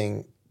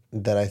something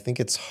that I think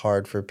it's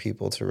hard for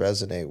people to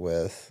resonate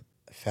with,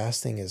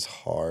 fasting is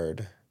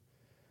hard.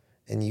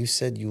 And you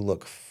said you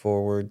look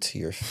forward to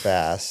your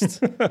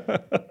fast.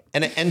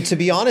 and to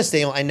be honest,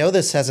 Daniel, I know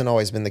this hasn't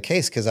always been the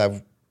case, because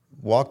I've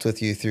walked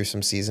with you through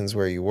some seasons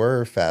where you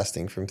were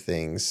fasting from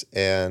things,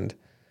 and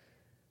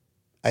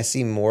I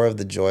see more of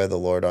the joy of the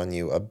Lord on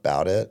you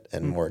about it,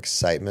 and more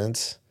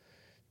excitement.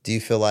 Do you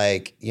feel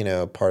like,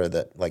 part of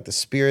the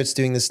Spirit's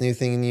doing this new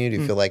thing in you? Do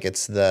you feel like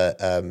it's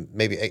the,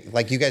 maybe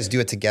like you guys do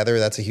it together?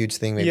 That's a huge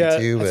thing maybe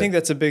too. I think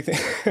that's a big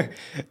thing.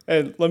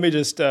 And let me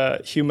just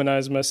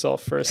humanize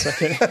myself for a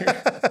second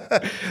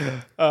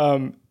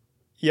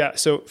here.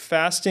 So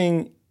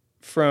fasting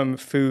from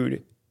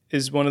food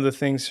is one of the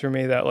things for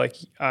me that, like,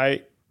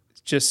 I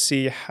just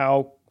see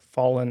how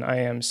fallen I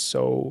am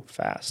so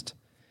fast.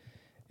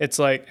 It's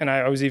like, and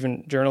I was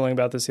even journaling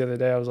about this the other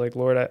day. I was like,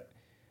 Lord,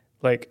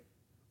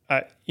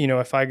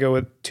 if I go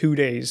with 2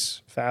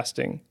 days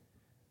fasting,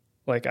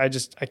 like, I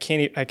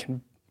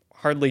can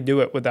hardly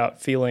do it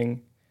without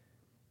feeling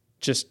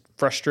just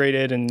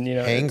frustrated and,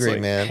 hangry, it's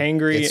like man.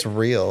 Hangry. It's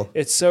real.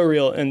 It's so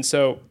real. And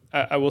so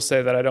I will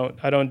say that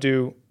I don't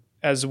do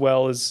as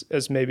well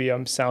as maybe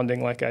I'm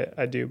sounding like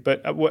I do.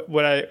 But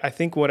what I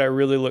think what I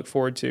really look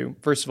forward to,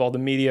 first of all, the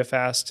media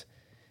fast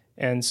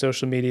and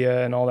social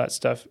media and all that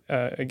stuff,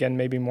 again,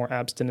 maybe more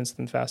abstinence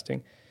than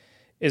fasting,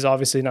 is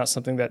obviously not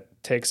something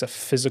that takes a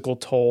physical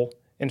toll.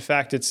 In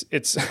fact,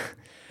 it's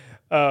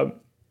I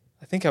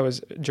think I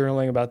was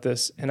journaling about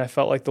this, and I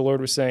felt like the Lord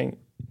was saying,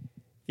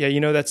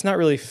 yeah, that's not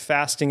really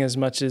fasting as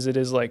much as it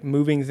is like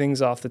moving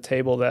things off the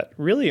table that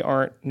really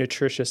aren't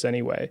nutritious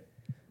anyway.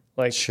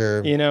 Like,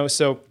 sure.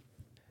 So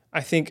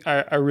I think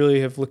I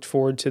really have looked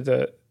forward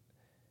to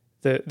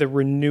the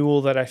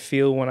renewal that I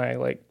feel when I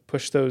like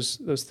push those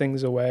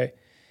things away.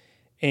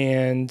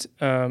 And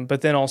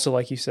but then also,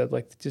 like you said,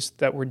 like just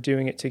that we're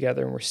doing it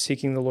together and we're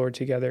seeking the Lord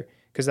together,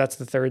 because that's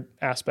the third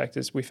aspect,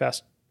 is we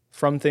fast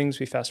from things,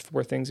 we fast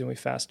for things, and we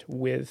fast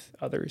with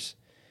others.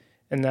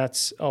 And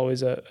that's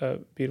always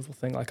a beautiful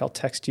thing. Like I'll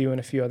text you and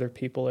a few other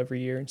people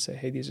every year and say,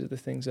 hey, these are the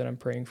things that I'm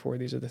praying for.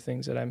 These are the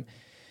things that I'm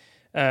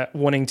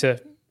wanting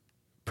to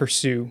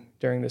pursue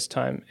during this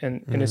time.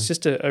 And it's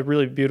just a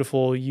really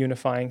beautiful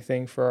unifying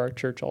thing for our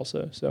church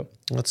also. So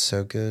That's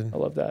so good. I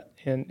love that.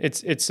 And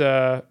it's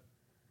I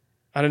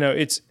don't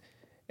know,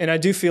 and I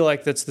do feel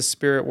like that's the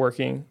Spirit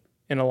working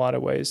in a lot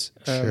of ways.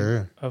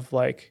 Sure. Of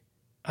like,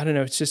 I don't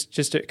know, it's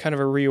just a kind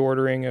of a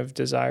reordering of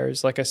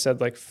desires. Like I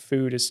said, like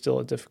food is still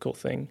a difficult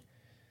thing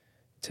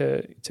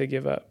to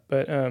give up.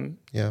 But,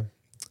 Yeah.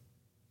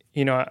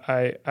 you know,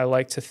 I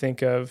like to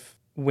think of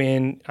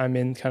when I'm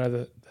in kind of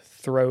the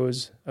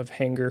throes of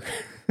hunger,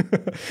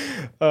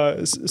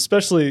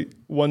 especially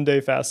one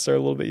day fasts are a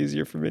little bit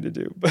easier for me to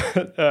do,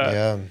 but,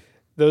 Yeah.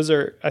 those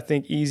are, I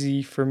think,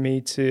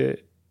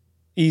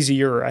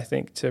 easier, I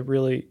think, to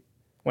really,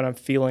 when I'm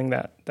feeling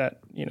that,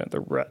 you know,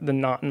 the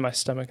knot in my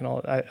stomach and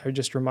all that, I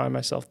just remind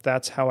myself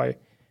that's how I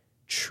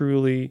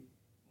truly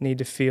need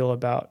to feel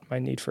about my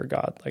need for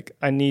God. Like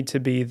I need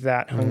to be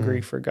that hungry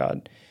for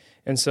God.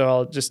 And so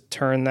I'll just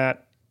turn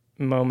that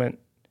moment,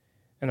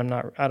 and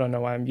I don't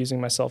know why I'm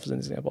using myself as an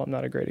example. I'm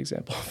not a great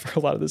example for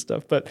a lot of this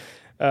stuff, but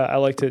I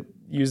like to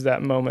use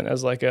that moment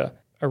as like a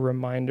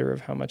reminder of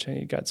how much I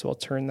need God. So I'll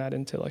turn that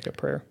into like a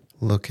prayer.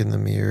 Look in the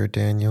mirror,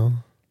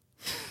 Daniel.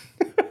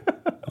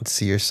 And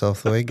see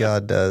yourself the way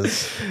God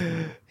does.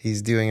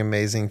 He's doing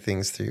amazing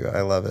things through you.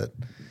 I love it.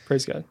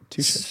 Praise God.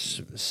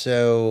 Touche.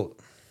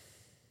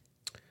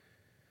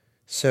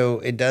 So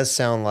it does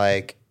sound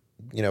like,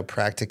 you know,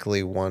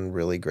 practically one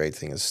really great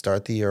thing is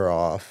start the year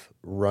off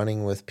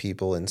running with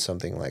people in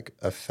something like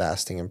a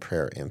fasting and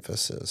prayer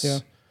emphasis. Yeah.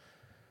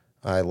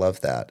 I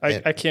love that.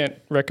 I can't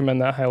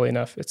recommend that highly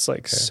enough. It's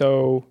like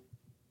so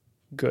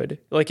good,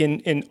 like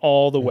in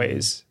all the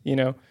ways, you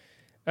know,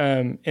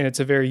 and it's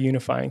a very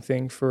unifying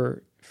thing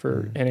for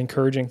an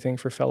encouraging thing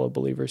for fellow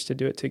believers to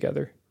do it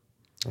together.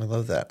 I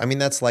love that. I mean,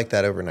 that's like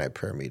that overnight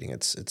prayer meeting.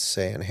 It's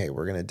saying, hey,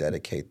 we're going to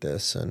dedicate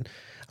this. And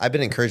I've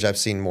been encouraged. I've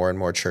seen more and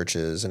more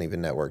churches and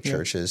even network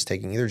churches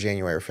taking either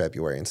January or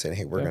February and saying,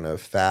 hey, we're going to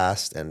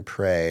fast and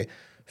pray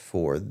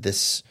for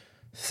this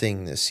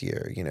thing this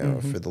year, you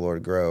know, for the Lord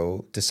to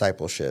grow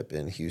discipleship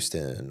in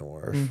Houston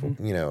or,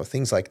 you know,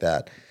 things like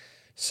that.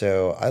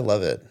 So I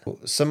love it.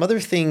 Some of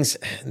these things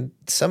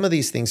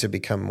have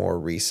become more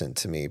recent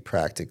to me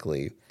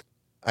practically.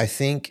 I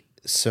think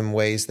some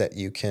ways that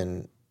you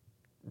can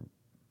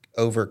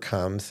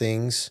overcome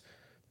things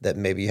that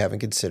maybe you haven't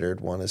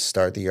considered. One is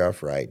start the year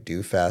off right,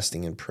 do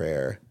fasting and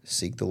prayer,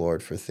 seek the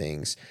Lord for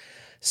things,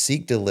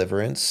 seek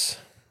deliverance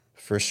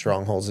for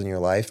strongholds in your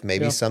life,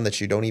 maybe some that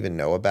you don't even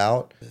know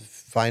about.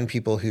 Find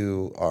people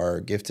who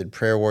are gifted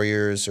prayer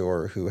warriors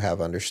or who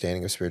have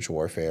understanding of spiritual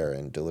warfare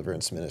and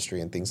deliverance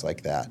ministry and things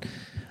like that.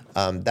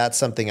 That's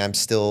something I'm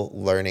still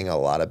learning a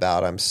lot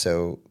about. I'm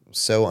so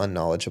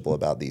unknowledgeable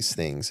about these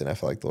things, and I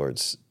feel like the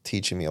Lord's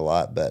teaching me a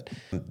lot. But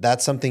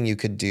that's something you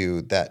could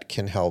do that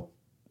can help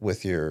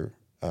with your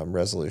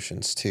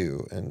resolutions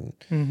too,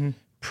 and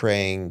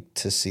praying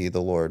to see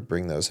the Lord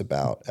bring those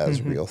about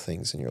as real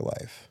things in your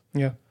life.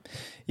 Yeah.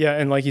 Yeah.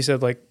 And like you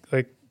said, like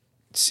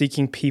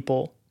seeking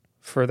people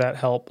for that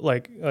help,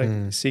 like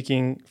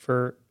seeking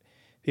for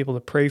people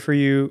to pray for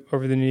you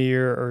over the new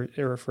year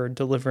or for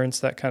deliverance,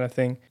 that kind of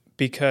thing.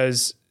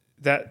 Because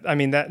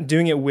that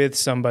doing it with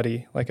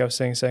somebody, like I was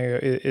saying,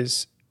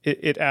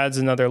 it adds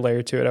another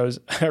layer to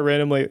it. I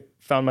randomly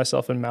found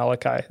myself in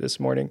Malachi this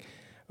morning,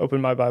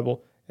 opened my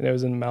Bible, and it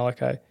was in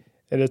Malachi.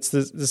 And it's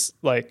this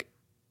like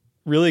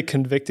really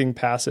convicting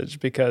passage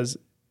because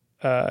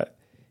God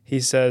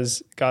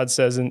says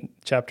in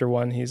chapter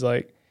 1, he's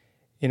like,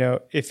 you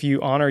know, if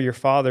you honor your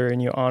father and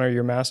you honor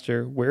your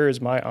master, where is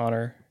my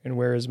honor and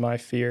where is my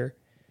fear?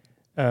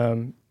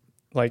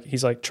 Like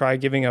he's like, try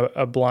giving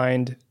a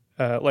blind,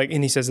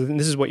 and he says, and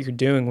this is what you're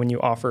doing when you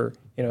offer,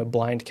 you know,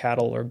 blind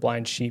cattle or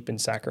blind sheep in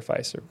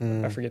sacrifice, or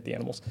I forget the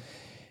animals.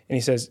 And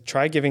he says,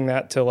 try giving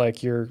that to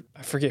like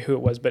I forget who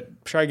it was,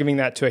 but try giving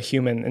that to a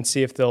human and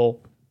see if they'll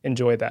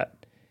enjoy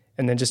that.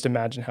 And then just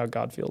imagine how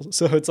God feels.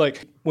 So it's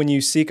like when you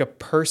seek a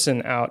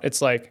person out,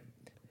 it's like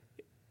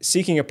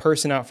seeking a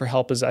person out for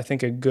help is, I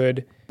think, a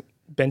good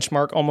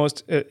benchmark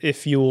almost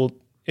if you're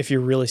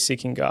really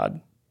seeking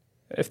God.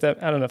 I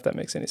don't know if that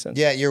makes any sense.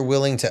 Yeah, you're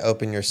willing to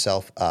open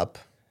yourself up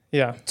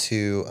yeah.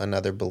 to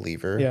another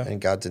believer. Yeah.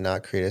 And God did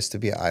not create us to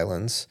be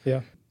islands.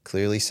 Yeah.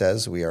 Clearly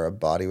says we are a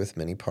body with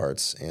many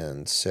parts.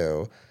 And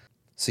so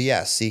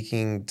yeah,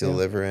 seeking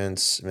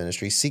deliverance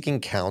ministry, seeking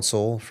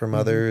counsel from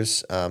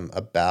others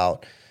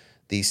about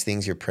these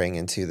things you're praying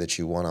into that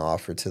you want to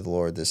offer to the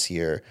Lord this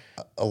year.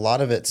 A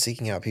lot of it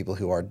seeking out people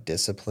who are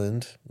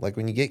disciplined. Like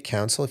when you get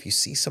counsel, if you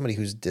see somebody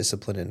who's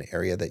disciplined in an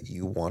area that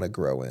you want to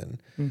grow in,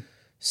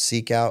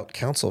 seek out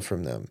counsel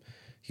from them.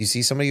 You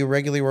see somebody who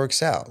regularly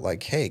works out,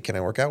 like, hey, can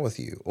I work out with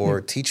you?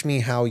 Or teach me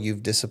how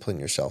you've disciplined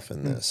yourself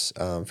in this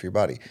for your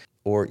body.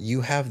 Or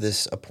you have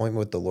this appointment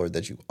with the Lord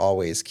that you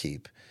always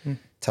keep.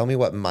 Tell me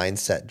what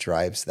mindset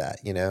drives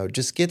that,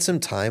 just get some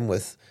time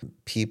with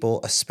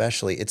people,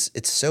 especially it's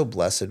so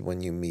blessed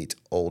when you meet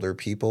older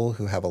people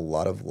who have a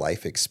lot of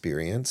life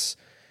experience,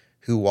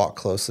 who walk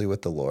closely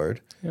with the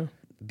Lord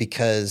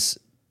because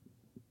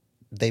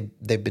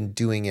they've been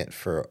doing it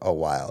for a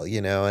while,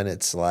 and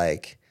it's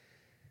like,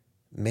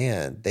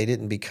 man, they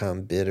didn't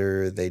become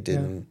bitter. They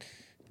didn't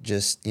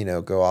just,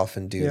 go off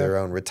and do their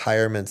own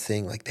retirement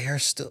thing. Like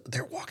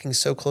they're walking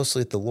so closely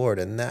with the Lord,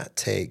 and that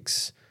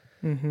takes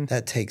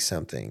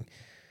something.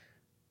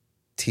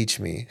 Teach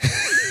me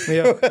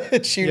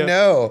what you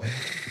know.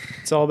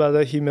 It's all about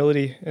that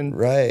humility and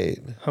right.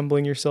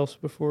 humbling yourselves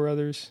before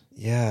others.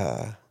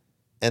 Yeah.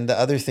 And the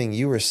other thing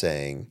you were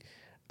saying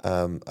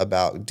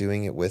about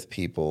doing it with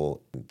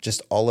people,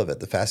 just all of it,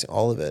 the fasting,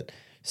 all of it,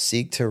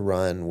 seek to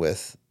run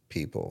with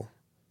people.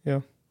 Yeah.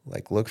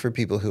 Like look for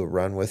people who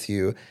run with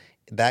you.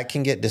 That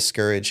can get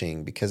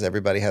discouraging because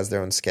everybody has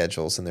their own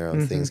schedules and their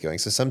own things going.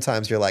 So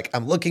sometimes you're like,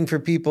 I'm looking for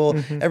people.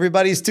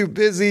 Everybody's too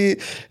busy.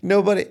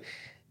 Nobody.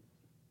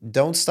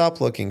 Don't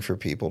stop looking for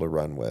people to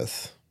run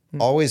with.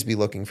 Always be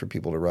looking for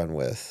people to run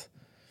with.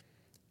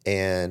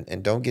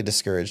 And don't get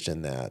discouraged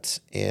in that.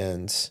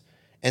 And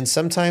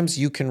sometimes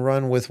you can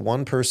run with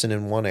one person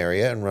in one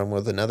area and run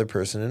with another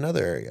person in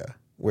another area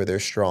where they're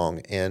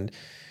strong, and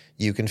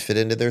you can fit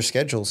into their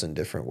schedules in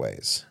different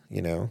ways.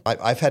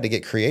 I've had to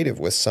get creative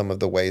with some of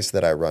the ways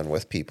that I run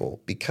with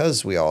people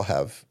because we all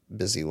have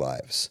busy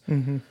lives.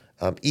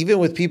 Even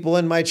with people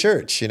in my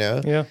church,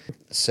 Yeah.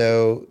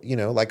 So,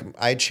 like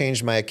I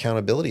changed my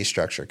accountability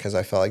structure because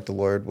I felt like the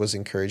Lord was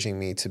encouraging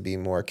me to be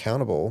more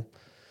accountable.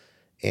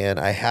 And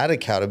I had an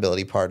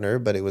accountability partner,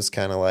 but it was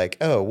kind of like,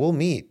 oh, we'll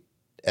meet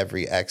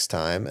every X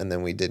time. And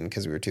then we didn't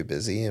because we were too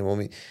busy, and we'll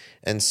meet.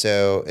 And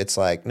so it's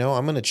like, no,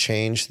 I'm going to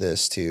change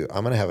this to,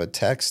 I'm going to have a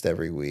text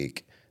every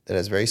week that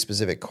has very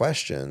specific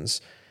questions.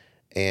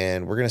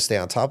 And we're going to stay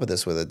on top of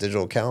this with a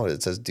digital calendar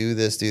that says, do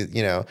this,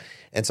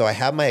 And so I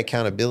have my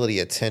accountability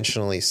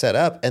intentionally set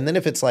up. And then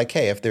if it's like,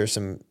 hey, if there's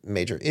some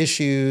major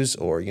issues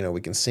or,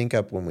 we can sync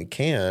up when we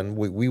can,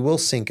 we will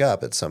sync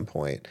up at some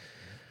point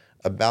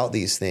about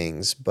these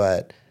things.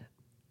 But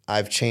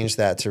I've changed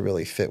that to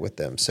really fit with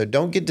them. So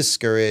don't get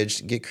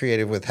discouraged. Get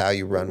creative with how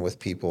you run with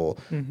people,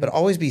 but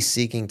always be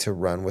seeking to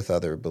run with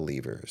other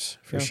believers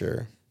for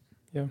sure.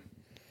 Yeah.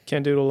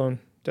 Can't do it alone.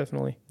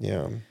 Definitely.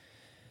 Yeah.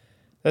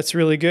 That's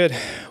really good.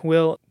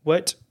 Will,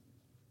 what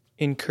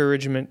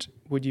encouragement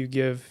would you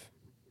give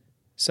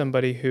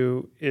somebody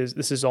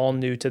this is all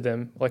new to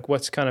them? Like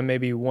what's kind of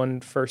maybe one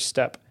first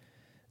step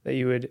that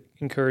you would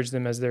encourage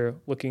them as they're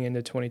looking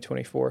into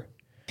 2024?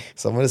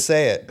 So I'm going to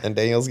say it, and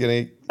Daniel's he's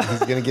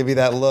going to give me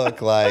that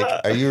look like,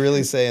 are you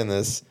really saying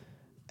this?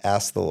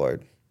 Ask the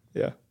Lord.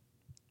 Yeah.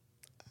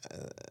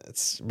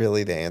 It's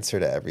really the answer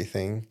to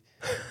everything.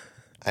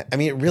 I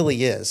mean, it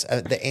really is.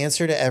 The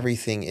answer to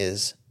everything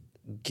is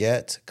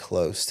get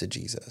close to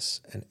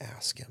Jesus and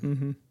ask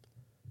him.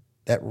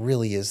 That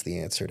really is the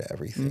answer to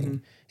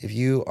everything. If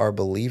you are a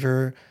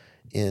believer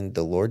in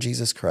the Lord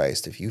Jesus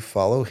Christ, if you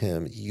follow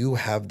him, you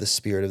have the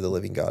Spirit of the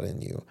living God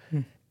in you.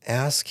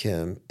 Ask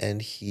him,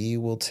 and he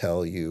will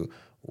tell you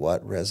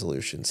what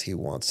resolutions he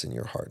wants in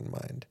your heart and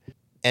mind.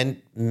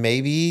 And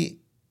maybe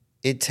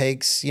it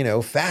takes,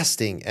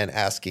 fasting and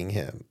asking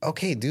him,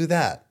 okay, do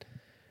that.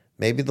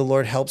 Maybe the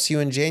Lord helps you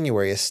in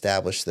January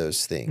establish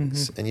those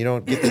things. And you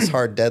don't get this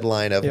hard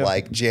deadline of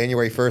like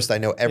January 1st, I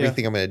know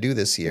everything I'm going to do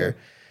this year.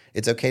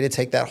 It's okay to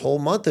take that whole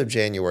month of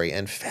January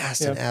and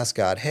fast and ask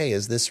God, hey,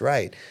 is this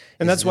right?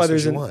 And that's why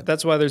there's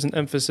an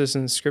emphasis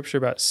in Scripture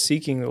about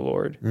seeking the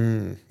Lord.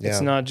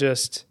 It's not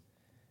just,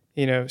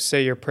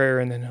 say your prayer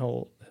and then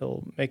he'll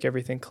make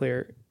everything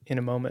clear in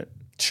a moment.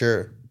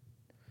 Sure.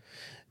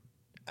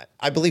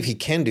 I believe he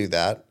can do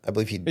that. I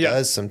believe he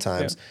does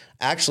sometimes.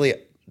 Actually,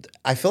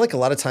 I feel like a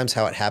lot of times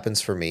how it happens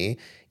for me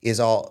is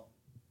I'll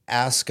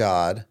ask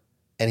God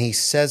and he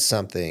says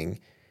something,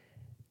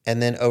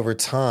 and then over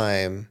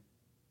time,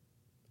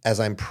 as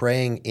I'm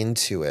praying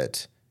into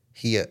it,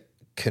 he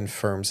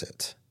confirms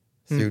it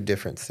through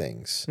different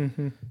things.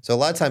 So a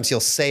lot of times he'll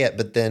say it,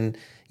 but then,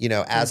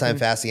 as I'm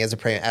fasting, as I'm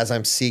praying, as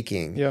I'm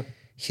seeking,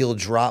 he'll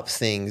drop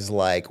things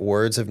like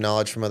words of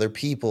knowledge from other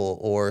people,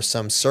 or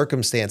some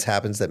circumstance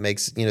happens that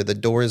makes, the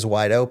door is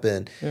wide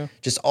open.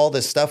 Just all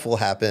this stuff will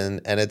happen.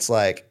 And it's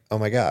like, oh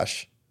my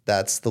gosh,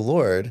 that's the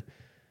Lord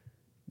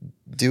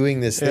doing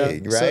this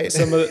thing, right?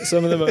 So,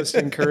 some of the most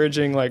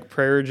encouraging like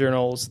prayer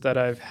journals that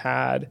I've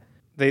had,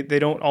 they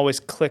don't always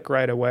click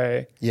right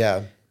away.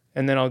 Yeah.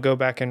 And then I'll go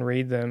back and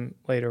read them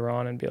later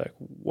on and be like,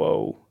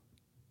 whoa,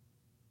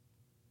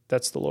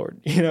 that's the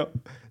Lord.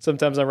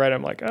 Sometimes I write,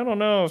 I'm like, I don't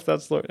know if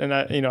that's the Lord. And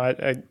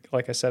I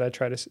like I said, I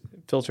try to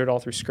filter it all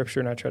through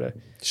Scripture, and I try to.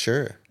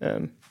 Sure.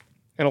 And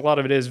a lot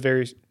of it is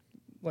very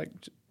like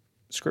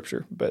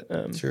Scripture, but.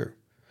 Sure.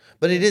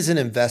 But it is an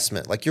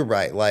investment. Like you're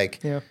right.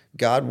 Like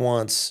God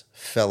wants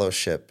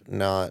fellowship,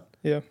 not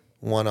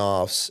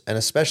one-offs, and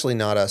especially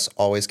not us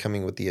always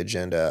coming with the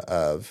agenda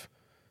of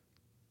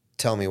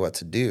tell me what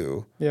to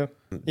do. Yeah.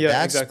 Yeah,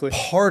 That's exactly.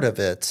 part of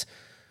it.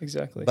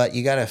 Exactly. But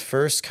you got to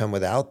first come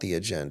without the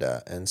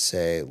agenda and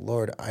say,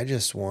 Lord, I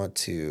just want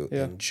to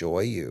Yeah. enjoy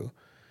you.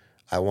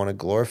 I want to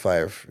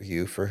glorify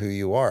you for who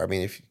you are. I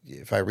mean,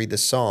 if I read the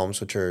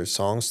Psalms, which are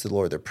songs to the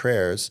Lord, they're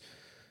prayers,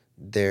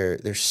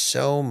 there's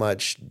so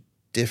much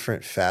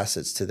different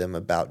facets to them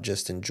about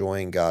just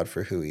enjoying God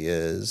for who he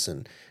is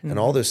and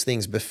all those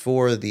things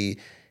before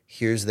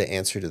here's the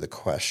answer to the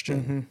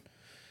question.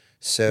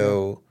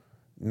 So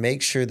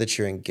make sure that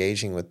you're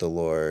engaging with the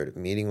Lord,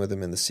 meeting with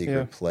him in the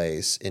secret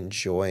place,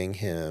 enjoying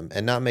him,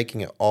 and not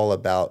making it all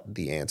about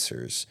the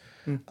answers.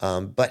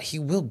 But he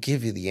will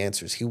give you the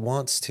answers. He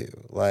wants to.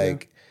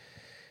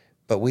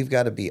 But we've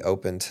got to be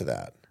open to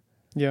that.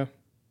 Yeah.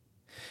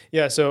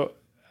 Yeah. So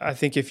I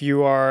think if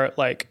you are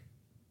like,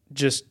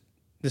 just,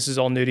 this is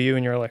all new to you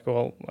and you're like,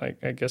 well,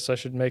 I guess I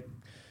should make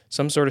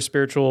some sort of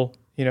spiritual,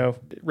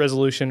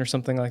 resolution or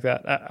something like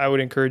that. I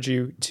would encourage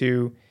you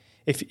to,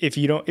 if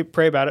you don't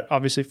pray about it,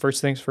 obviously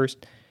first things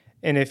first.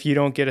 And if you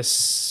don't get a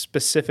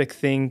specific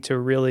thing to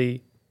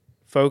really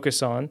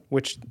focus on,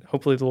 which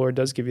hopefully the Lord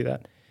does give you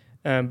that.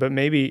 But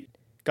maybe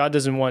God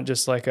doesn't want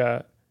just like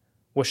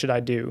what should I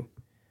do?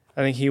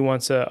 I think he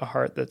wants a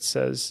heart that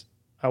says,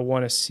 I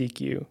want to seek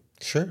you.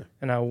 Sure.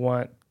 And I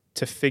want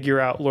to figure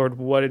out, Lord,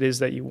 what it is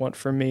that you want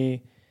from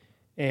me.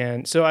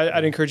 And so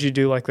I'd encourage you to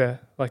do like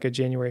a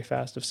January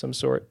fast of some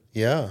sort.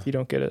 Yeah. If you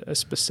don't get a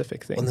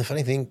specific thing. Well, and the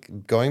funny thing,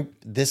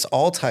 this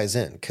all ties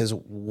in, because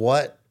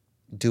what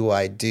do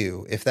I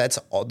do? If that's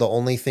the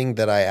only thing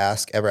that I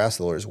ever ask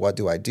the Lord is, what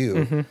do I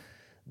do?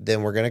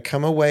 Then we're going to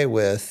come away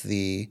with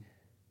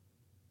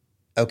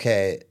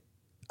okay,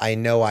 I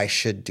know I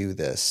should do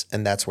this.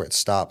 And that's where it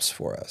stops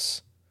for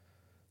us.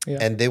 Yeah.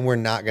 And then we're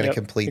not going to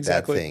complete that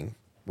exactly. thing.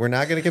 We're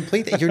not going to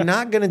complete that. You're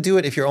not going to do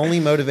it if your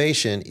only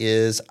motivation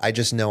is, I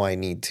just know I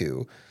need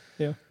to.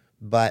 Yeah.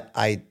 But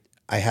I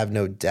have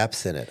no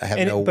depth in it. I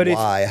have no why.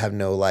 I have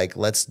no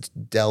let's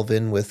delve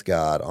in with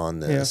God on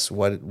this.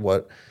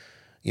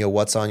 Yeah.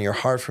 What's on your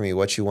heart for me,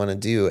 what you want to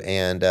do.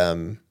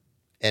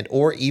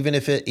 Or even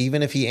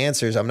if he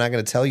answers, I'm not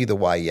going to tell you the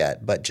why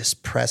yet, but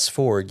just press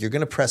forward. You're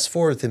going to press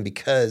forward with him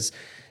because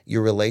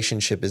your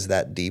relationship is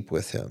that deep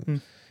with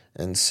him.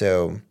 And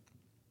so,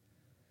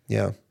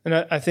 yeah. And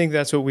I think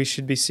that's what we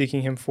should be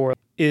seeking him for,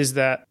 is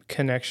that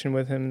connection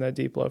with him, that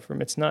deep love for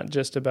him. It's not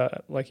just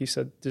about, like you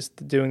said,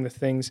 just doing the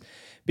things,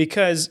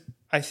 because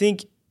I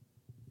think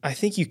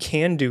you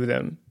can do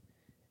them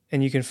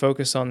and you can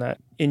focus on that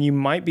and you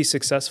might be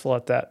successful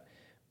at that.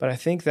 But I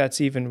think that's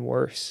even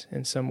worse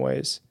in some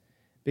ways,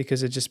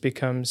 because it just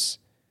becomes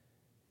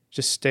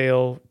just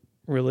stale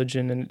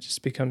religion, and it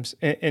just becomes,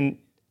 and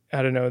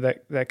I don't know,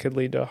 that could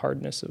lead to a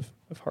hardness of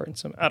heart in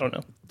some, I don't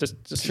know,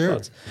 just sure.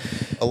 Thoughts.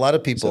 A lot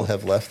of people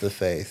have left the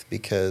faith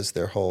because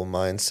their whole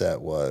mindset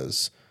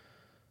was,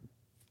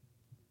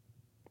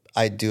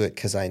 I do it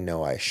because I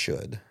know I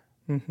should.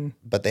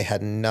 But they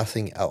had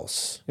nothing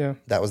else. Yeah.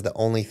 That was the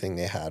only thing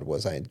they had,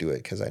 was I do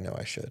it because I know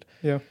I should.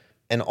 Yeah.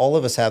 And all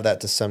of us have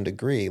that to some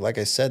degree. Like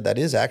I said, that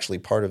is actually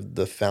part of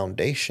the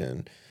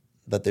foundation,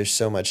 but there's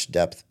so much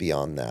depth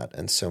beyond that,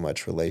 and so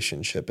much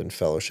relationship and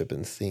fellowship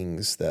and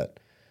things that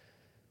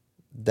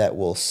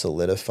will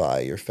solidify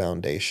your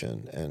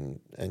foundation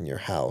and your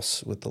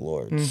house with the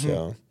Lord.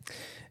 So,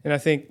 and I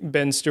think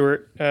Ben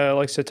Stewart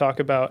likes to talk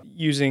about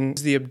using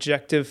the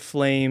objective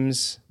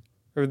flames,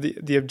 or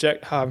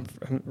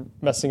I'm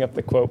messing up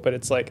the quote, but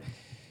it's like,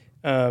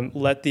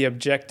 let the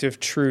objective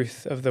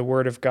truth of the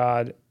Word of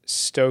God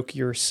stoke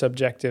your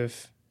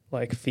subjective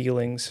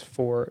feelings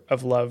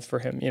of love for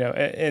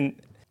him,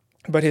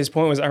 but his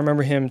point was, I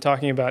remember him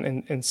talking about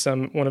in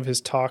one of his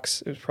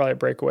talks, it was probably a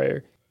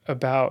breakaway,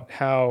 about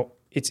how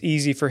it's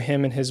easy for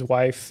him and his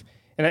wife,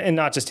 and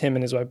not just him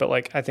and his wife,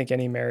 but I think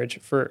any marriage,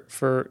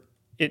 for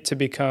it to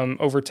become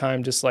over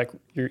time just like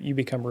you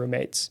become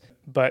roommates.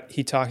 But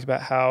he talked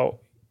about how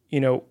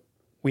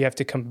we have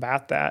to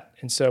combat that,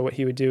 and so what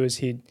he would do is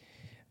he'd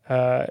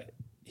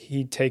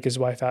take his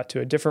wife out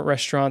to a different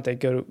restaurant. They'd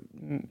go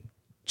to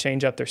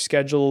change up their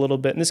schedule a little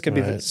bit, and this could be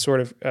the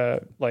sort of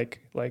like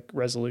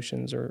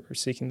resolutions or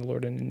seeking the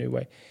Lord in a new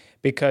way.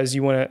 Because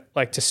you want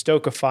to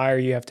stoke a fire,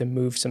 you have to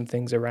move some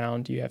things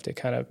around. You have to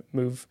kind of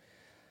move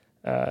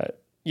the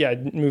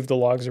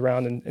logs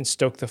around and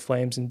stoke the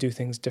flames and do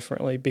things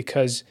differently.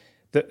 Because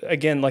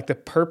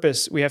the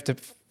purpose, we have to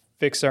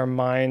fix our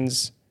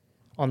minds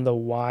on the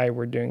why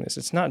we're doing this.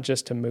 It's not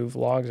just to move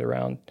logs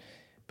around,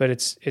 but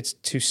it's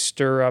to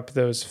stir up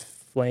those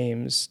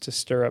flames, to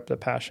stir up the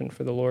passion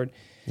for the Lord.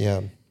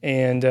 Yeah.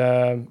 And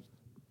I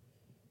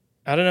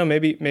don't know,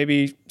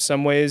 maybe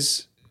some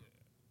ways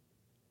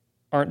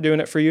aren't doing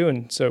it for you,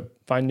 and so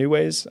find new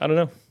ways. I don't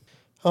know.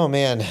 Oh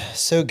man,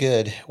 so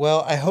good.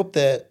 Well, I hope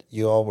that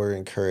you all were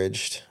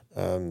encouraged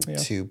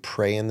to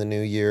pray in the new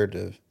year,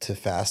 to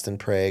fast and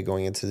pray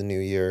going into the new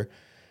year,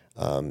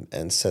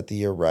 and set the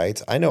year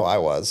right. I know I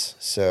was,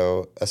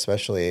 so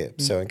especially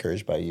so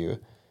encouraged by you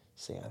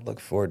saying, I look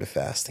forward to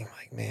fasting. I'm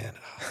like, man,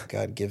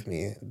 God, give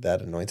me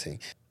that anointing.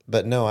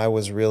 but no, I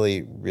was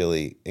really,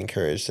 really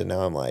encouraged. And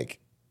now I'm like,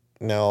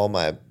 now all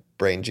my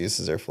brain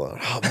juices are flowing.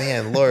 Oh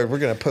man, Lord, we're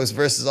going to post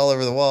verses all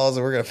over the walls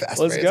and we're going to fast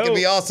pray. It's going to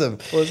be awesome.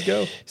 Let's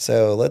go.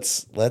 So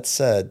let's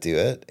do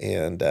it.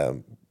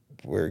 And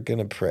we're going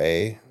to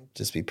pray,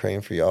 just be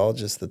praying for y'all,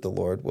 just that the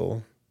Lord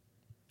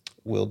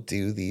will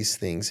do these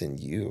things in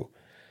you.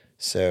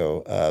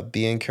 So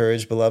be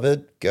encouraged,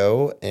 beloved.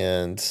 Go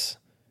and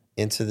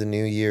into the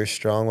new year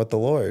strong with the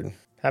Lord.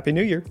 Happy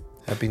New Year.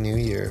 Happy New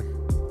Year.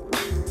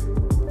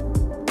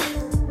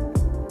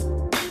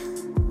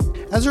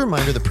 As a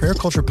reminder, the Prayer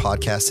Culture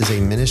Podcast is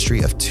a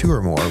ministry of Two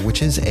or More,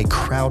 which is a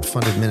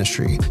crowd-funded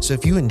ministry. So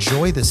if you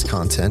enjoy this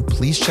content,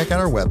 please check out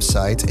our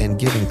website and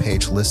giving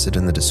page listed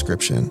in the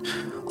description.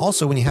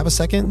 Also, when you have a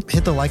second,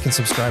 hit the like and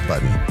subscribe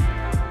button.